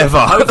 Never.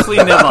 Hopefully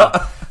never.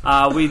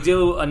 We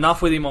deal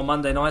enough with him on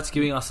Monday nights,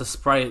 giving us a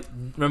spray.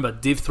 Remember,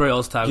 Div 3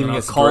 Oztag Giving on a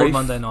us cold grief.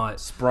 Monday night.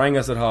 Spraying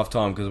us at half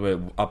time because we're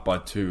up by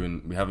 2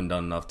 and we haven't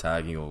done enough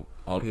tagging or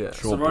Yeah. short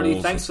So, Roddy,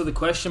 balls. thanks for the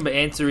question, but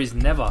answer is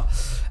never.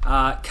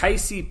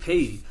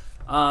 KCP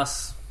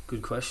asks,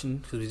 good question,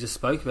 because we just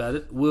spoke about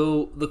it.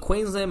 Will the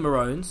Queensland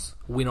Maroons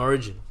win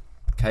Origin?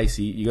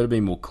 Casey, you got to be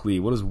more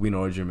clear. What does win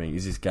Origin mean?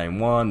 Is this game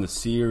 1, the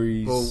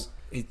series? Well,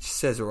 it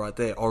says it right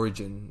there.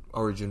 Origin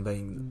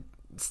being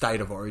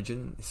state of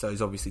origin. So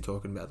he's obviously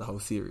talking about the whole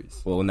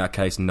series. Well, in that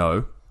case,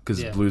 no,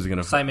 because Yeah. Blues are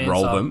going Same to answer.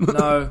 roll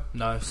them.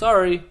 No.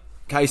 Sorry.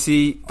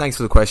 Casey, thanks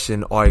for the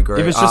question. I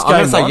agree. If it's just I'm game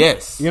going to say 1,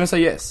 yes. you're going to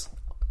say yes.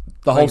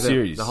 The whole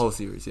series. The whole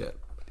series, yeah.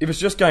 If it's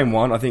just game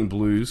 1, I think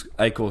Blues,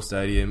 Accor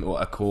Stadium, or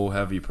Accor,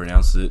 however you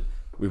pronounce it,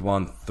 we've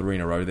won 3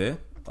 in a row there.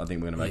 I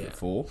think we're going to make it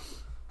 4.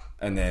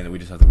 And then we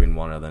just have to win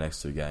 1 out of the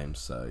next 2 games.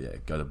 So, yeah,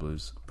 go to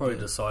Blues. Probably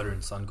decider in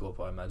Suncorp,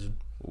 I imagine.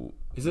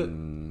 Is it?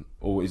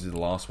 Or is it the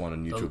last one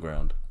on neutral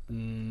ground?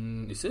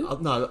 Is it?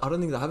 No, I don't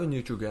think they have a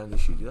neutral ground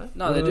this year, do they?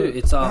 No, they do.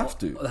 It's have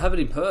to. They have it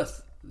in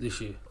Perth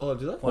this year. Oh,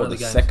 do they? One Or of the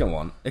the games. second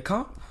one? It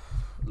can't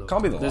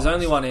be the There's last.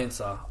 only one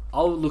answer.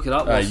 I'll look it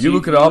up. You whilst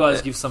look it up. You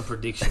guys give some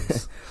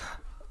predictions.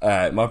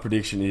 My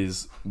prediction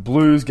is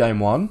Blues game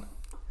 1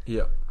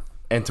 Yeah.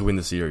 and to win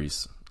the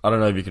series. I don't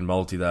know if you can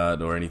multi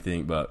that or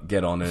anything, but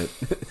get on it.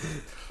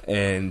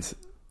 And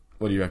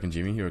what do you reckon,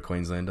 Jimmy? You're a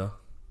Queenslander.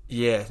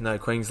 Yeah, no,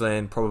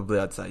 Queensland, probably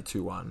I'd say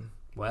 2-1.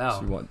 Wow.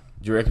 So do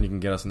you reckon you can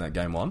get us in that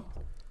game 1?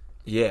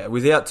 Yeah,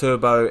 without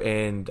Turbo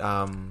and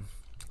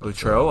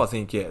Latrell, I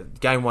think, yeah,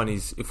 game 1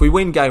 is... If we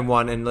win game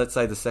 1 and let's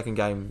say the second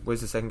game...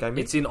 Where's the second game?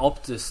 It's in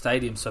Optus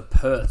Stadium, so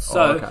Perth.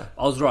 So, okay.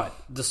 I was right.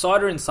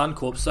 Decider in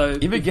Suncorp. So,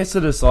 If it gets to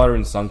decider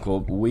in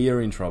Suncorp, we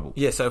are in trouble.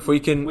 Yeah, so if we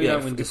can... We yeah,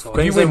 don't win if Decider.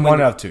 You Queensland win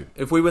 1 out of 2.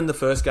 If we win the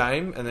first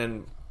game and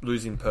then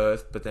lose in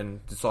Perth, but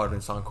then decide in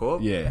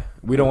Suncorp... Yeah,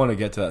 we don't want to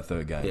get to that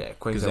third game. Yeah, because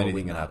Queensland will anything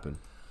win can that. happen.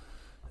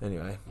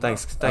 Anyway,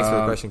 thanks for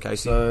the question,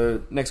 Casey.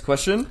 So, next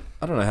question.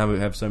 I don't know how we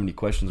have so many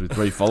questions with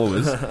 3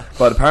 followers,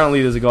 but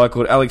apparently there's a guy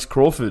called Alex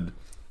Crawford.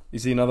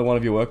 Is he another one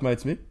of your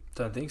workmates, Mick?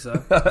 don't think so.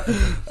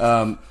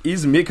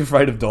 Is Mick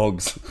afraid of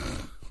dogs?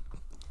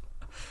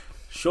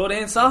 Short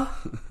answer,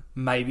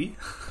 maybe.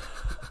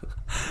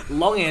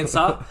 Long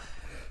answer,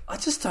 I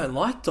just don't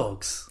like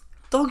dogs.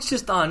 Dogs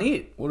just aren't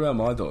it. What about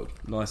my dog?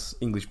 Nice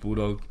English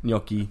bulldog,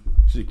 Gnocchi.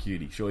 She's a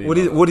cutie. Sure, you What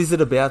know is that. what is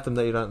it about them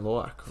that you don't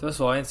like? First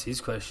of all, I answer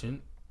his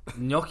question.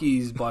 Gnocchi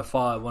is by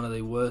far one of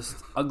the worst,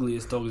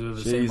 ugliest dogs I've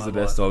ever seen in She's my the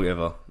life. best dog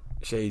ever.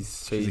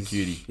 She's a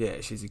cutie.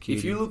 Yeah, she's a cutie.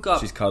 If you look up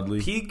She's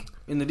cuddly. pig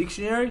in the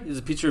dictionary, there's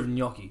a picture of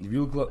Gnocchi If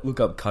you look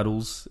up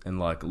cuddles and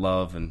like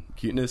love and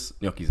cuteness,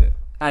 Gnocchi's there,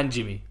 and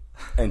Jimmy.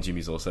 and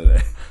Jimmy's also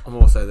there I'm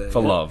also there.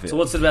 for yeah. love. Yeah. So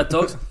what's it about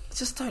dogs? I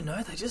just don't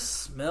know. They just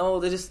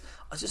smell. I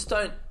just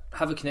don't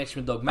have a connection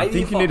with dog. Maybe I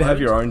think if you need to have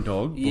owned- your own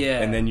dog,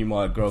 Yeah. and then you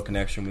might grow a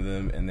connection with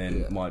them, and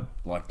then Yeah. might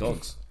like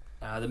dogs.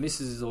 The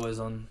missus is always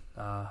on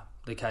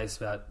the case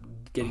about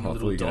getting I a thought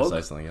little you were going to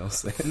dog. say something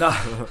else. There. No,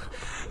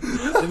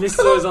 the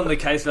missus was on the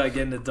case about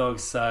getting a dog,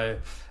 so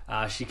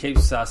she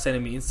keeps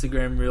sending me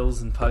Instagram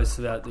reels and posts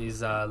about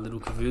these little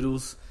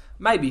cavoodles.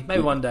 Maybe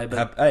one day,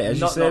 but Hey, as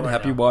you not said, right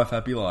happy now. wife,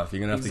 happy life.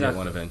 You're going to have to get Exactly.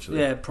 one eventually.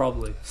 Yeah,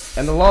 probably.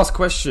 And the last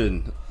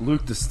question,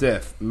 Luke to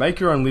Steph.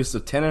 Make your own list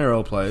of 10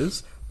 NRL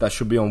players that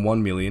should be on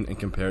 1 million and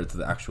compare it to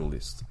the actual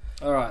list.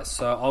 All right,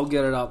 so I'll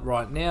get it up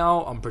right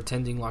now. I'm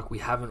pretending like we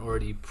haven't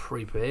already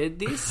prepared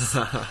this.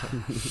 So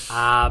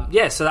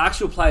the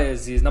actual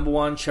players is number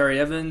 1, Cherry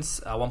Evans,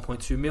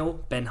 1.2 mil.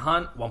 Ben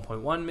Hunt,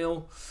 1.1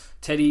 mil.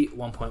 Teddy,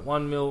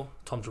 1.1 mil.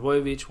 Tom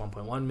Trbojevic,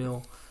 1.1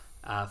 mil.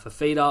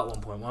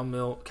 Fafita, 1.1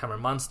 mil.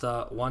 Cameron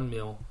Munster, 1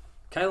 mil.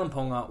 Kalen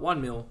Ponga,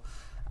 1 mil.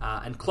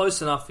 And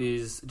close enough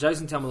is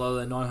Jason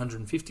Taumalolo,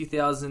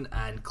 950,000,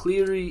 and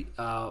Cleary,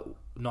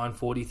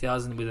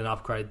 940,000 with an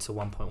upgrade to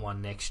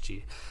 1.1 next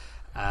year.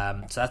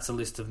 So that's a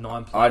list of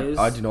 9 players.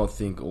 I do not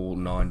think all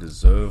 9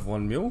 deserve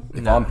 1 mil.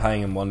 If No. I'm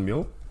paying them 1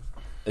 mil,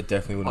 it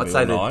definitely wouldn't I'd be say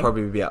all there'd 9.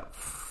 probably be about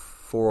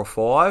 4 or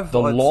 5. The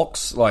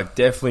locks,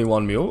 definitely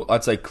 1 mil.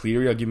 I'd say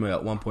Cleary, I'd give him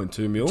about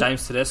 1.2 mil.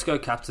 James Tedesco,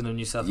 captain of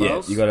New South Yeah,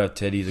 Wales. you got to have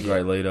Teddy. He's a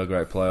great leader,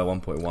 great player.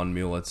 1.1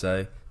 mil, I'd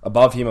say.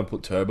 Above him, I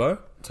put Turbo.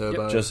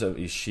 Just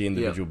his sheer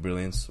individual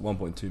brilliance.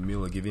 1.2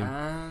 mil, I give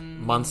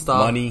him. Munster.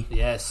 Money.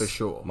 Yes. For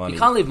sure. Money. You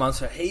can't leave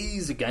Munster.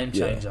 He's a game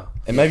Yeah. changer.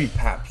 And maybe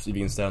Paps, if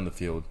you can stay on the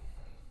field.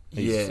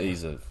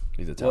 He's a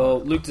talent. Well,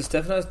 Luke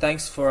DiStefano,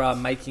 thanks for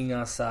making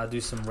us do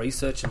some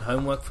research and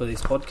homework for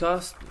this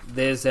podcast.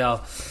 There's our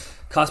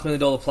Cast $1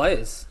 million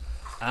players.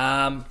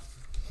 I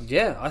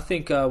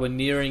think we're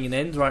nearing an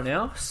end right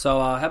now. So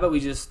how about we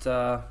just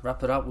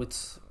wrap it up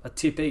with a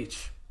tip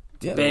each?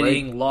 Yeah,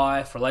 Betting,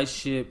 life,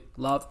 relationship,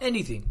 love,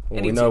 anything. Well,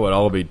 Any we tip. know what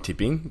I'll be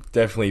tipping.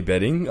 Definitely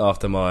betting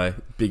after my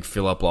big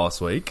fill up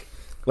last week.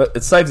 But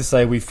it's safe to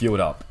say we fueled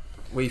up.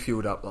 We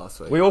fueled up last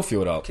week. We all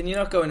fueled up. Can you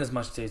not go in as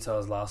much detail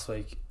as last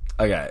week?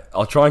 Okay,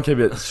 I'll try and keep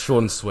it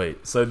short and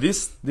sweet. So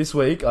this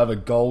week I have a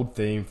gold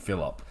theme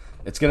fill up.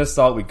 It's going to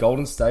start with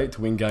Golden State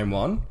to win Game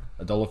 1,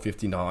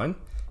 $1.59,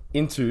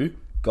 into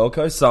Gold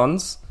Coast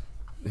Suns,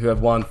 who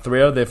have won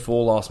 3 out of their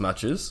 4 last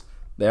matches.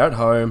 They're at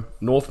home.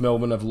 North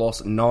Melbourne have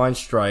lost 9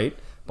 straight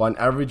by an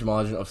average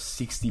margin of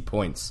 60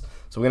 points.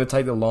 So we're going to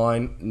take the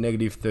line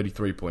negative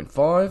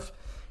 33.5.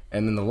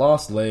 And then the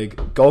last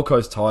leg, Gold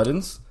Coast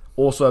Titans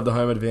also have the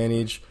home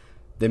advantage.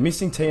 They're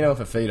missing Tino and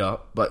Fafita,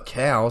 but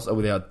Cows are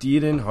without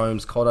Dearden,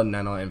 Holmes, Cotter,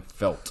 Nana, and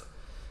Felt.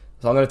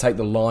 So I'm going to take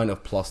the line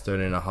of plus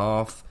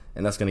 13.5,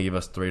 and that's going to give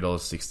us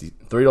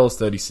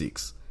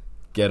 $3.36.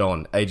 Get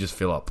on. Ages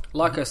fill up.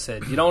 Like I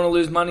said, you don't want to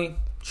lose money,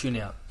 tune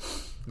out.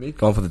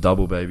 Going for the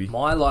double, baby.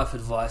 My life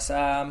advice,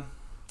 alright,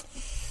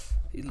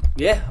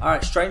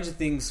 Stranger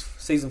Things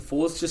Season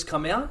 4's just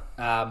come out.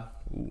 I'm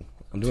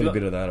doing a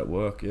bit of that at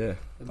work, yeah.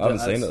 I haven't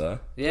seen it, though.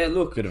 Yeah,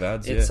 look. Bit of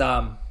ads, it's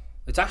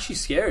actually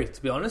scary,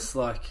 to be honest.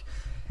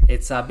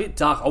 It's a bit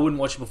dark. I wouldn't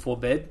watch it before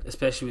bed,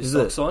 especially with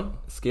socks on.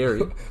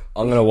 Scary.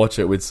 I'm going to watch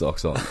it with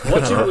socks on.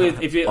 Watch it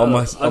with... if you on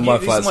my this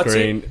flat is my tip.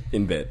 screen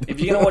in bed. If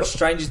you're going to watch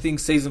Stranger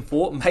Things Season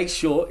 4, make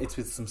sure it's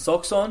with some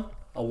socks on,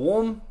 a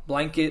warm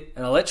blanket,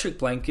 an electric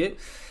blanket,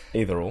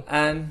 Either or.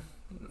 and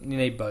you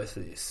need both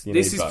of this. You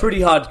This need is both. pretty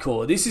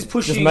hardcore. This is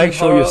pushing... Just make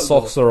sure your horror-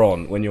 socks are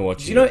on when you're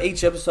watching. Do you know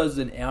each episode is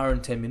an hour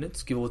and 10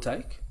 minutes, give or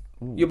take?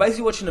 You're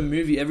basically watching a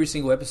movie every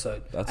single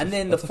episode. That's and a-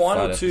 then the that's a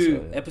final fat 2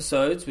 episode, yeah.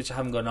 episodes, which I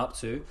haven't gone up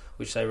to,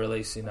 which they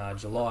release in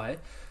July,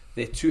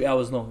 they're 2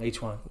 hours long,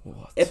 each one.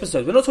 What?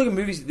 Episodes. We're not talking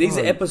movies. These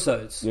are Oh,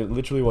 episodes. You're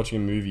literally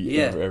watching a movie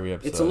Yeah. every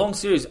episode. It's a long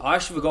series. I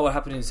actually forgot what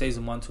happened in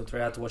Season 1, 2, and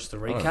 3. I had to watch the I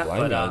don't recap.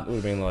 blame But you. It would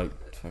have been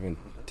like fucking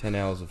 10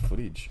 hours of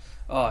footage.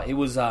 it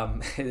was...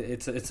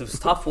 it's a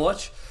tough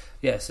watch.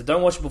 Yeah, so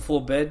don't watch it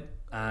before bed,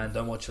 and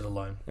don't watch it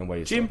alone. And wear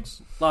your Jim,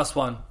 socks. last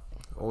one.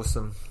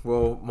 Awesome.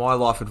 Well, my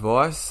life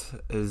advice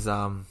is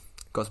got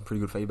some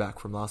pretty good feedback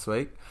from last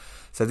week.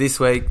 So this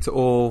week, to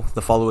all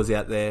the followers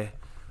out there,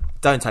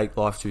 don't take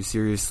life too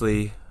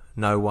seriously.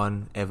 No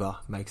one ever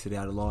makes it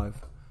out alive.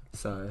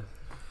 So,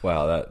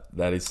 Wow,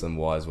 that is some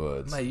wise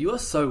words. Mate, you are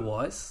so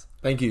wise.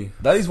 thank you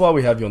That is why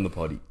we have you on the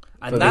potty.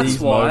 And For that's these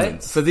why...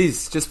 moments. for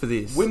this. Just for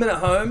this. Women at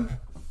home,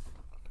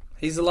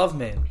 he's a love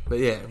man. But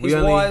yeah, He's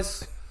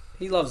wise.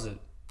 He loves it.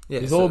 Yeah,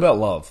 He's so all about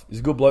love. He's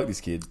a good bloke,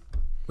 this kid.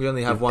 We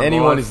only have If one.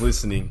 anyone life. is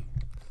listening...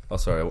 Oh,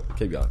 sorry.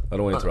 Keep going. I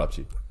don't want to interrupt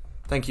you.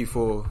 Thank you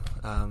for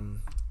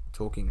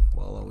talking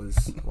while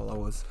I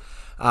was.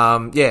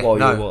 Yeah.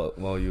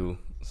 While you're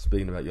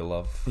speaking about your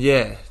love.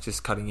 Yeah,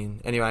 just cutting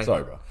in. Anyway.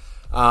 Sorry,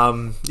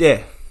 bro.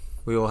 Yeah,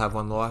 we all have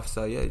one life,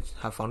 so yeah,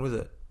 have fun with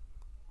it.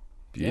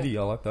 Beauty,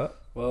 I like that.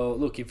 Well,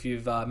 look, if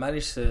you've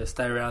managed to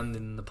stay around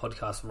in the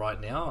podcast right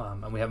now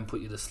and we haven't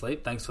put you to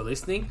sleep, thanks for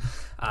listening.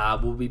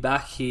 We'll be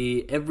back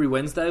here every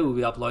Wednesday. We'll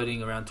be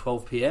uploading around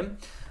 12 p.m.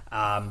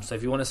 So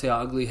if you want to see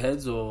our ugly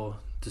heads or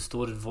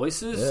distorted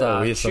voices, Yeah,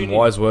 we hear some tune in.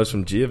 wise words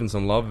from Jiv and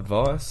some love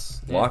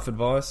advice, Yeah. life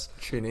advice.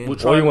 Tune in. We'll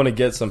try Or you and- want to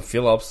get some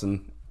fill-ups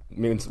and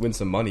win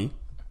some money,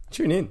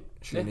 tune in.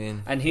 Tune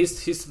in. And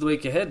here's to the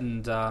week ahead.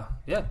 And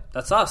yeah,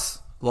 that's us.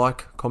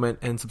 Like, comment,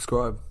 and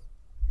subscribe.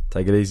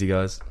 Take it easy,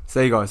 guys.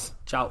 See you guys.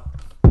 Ciao.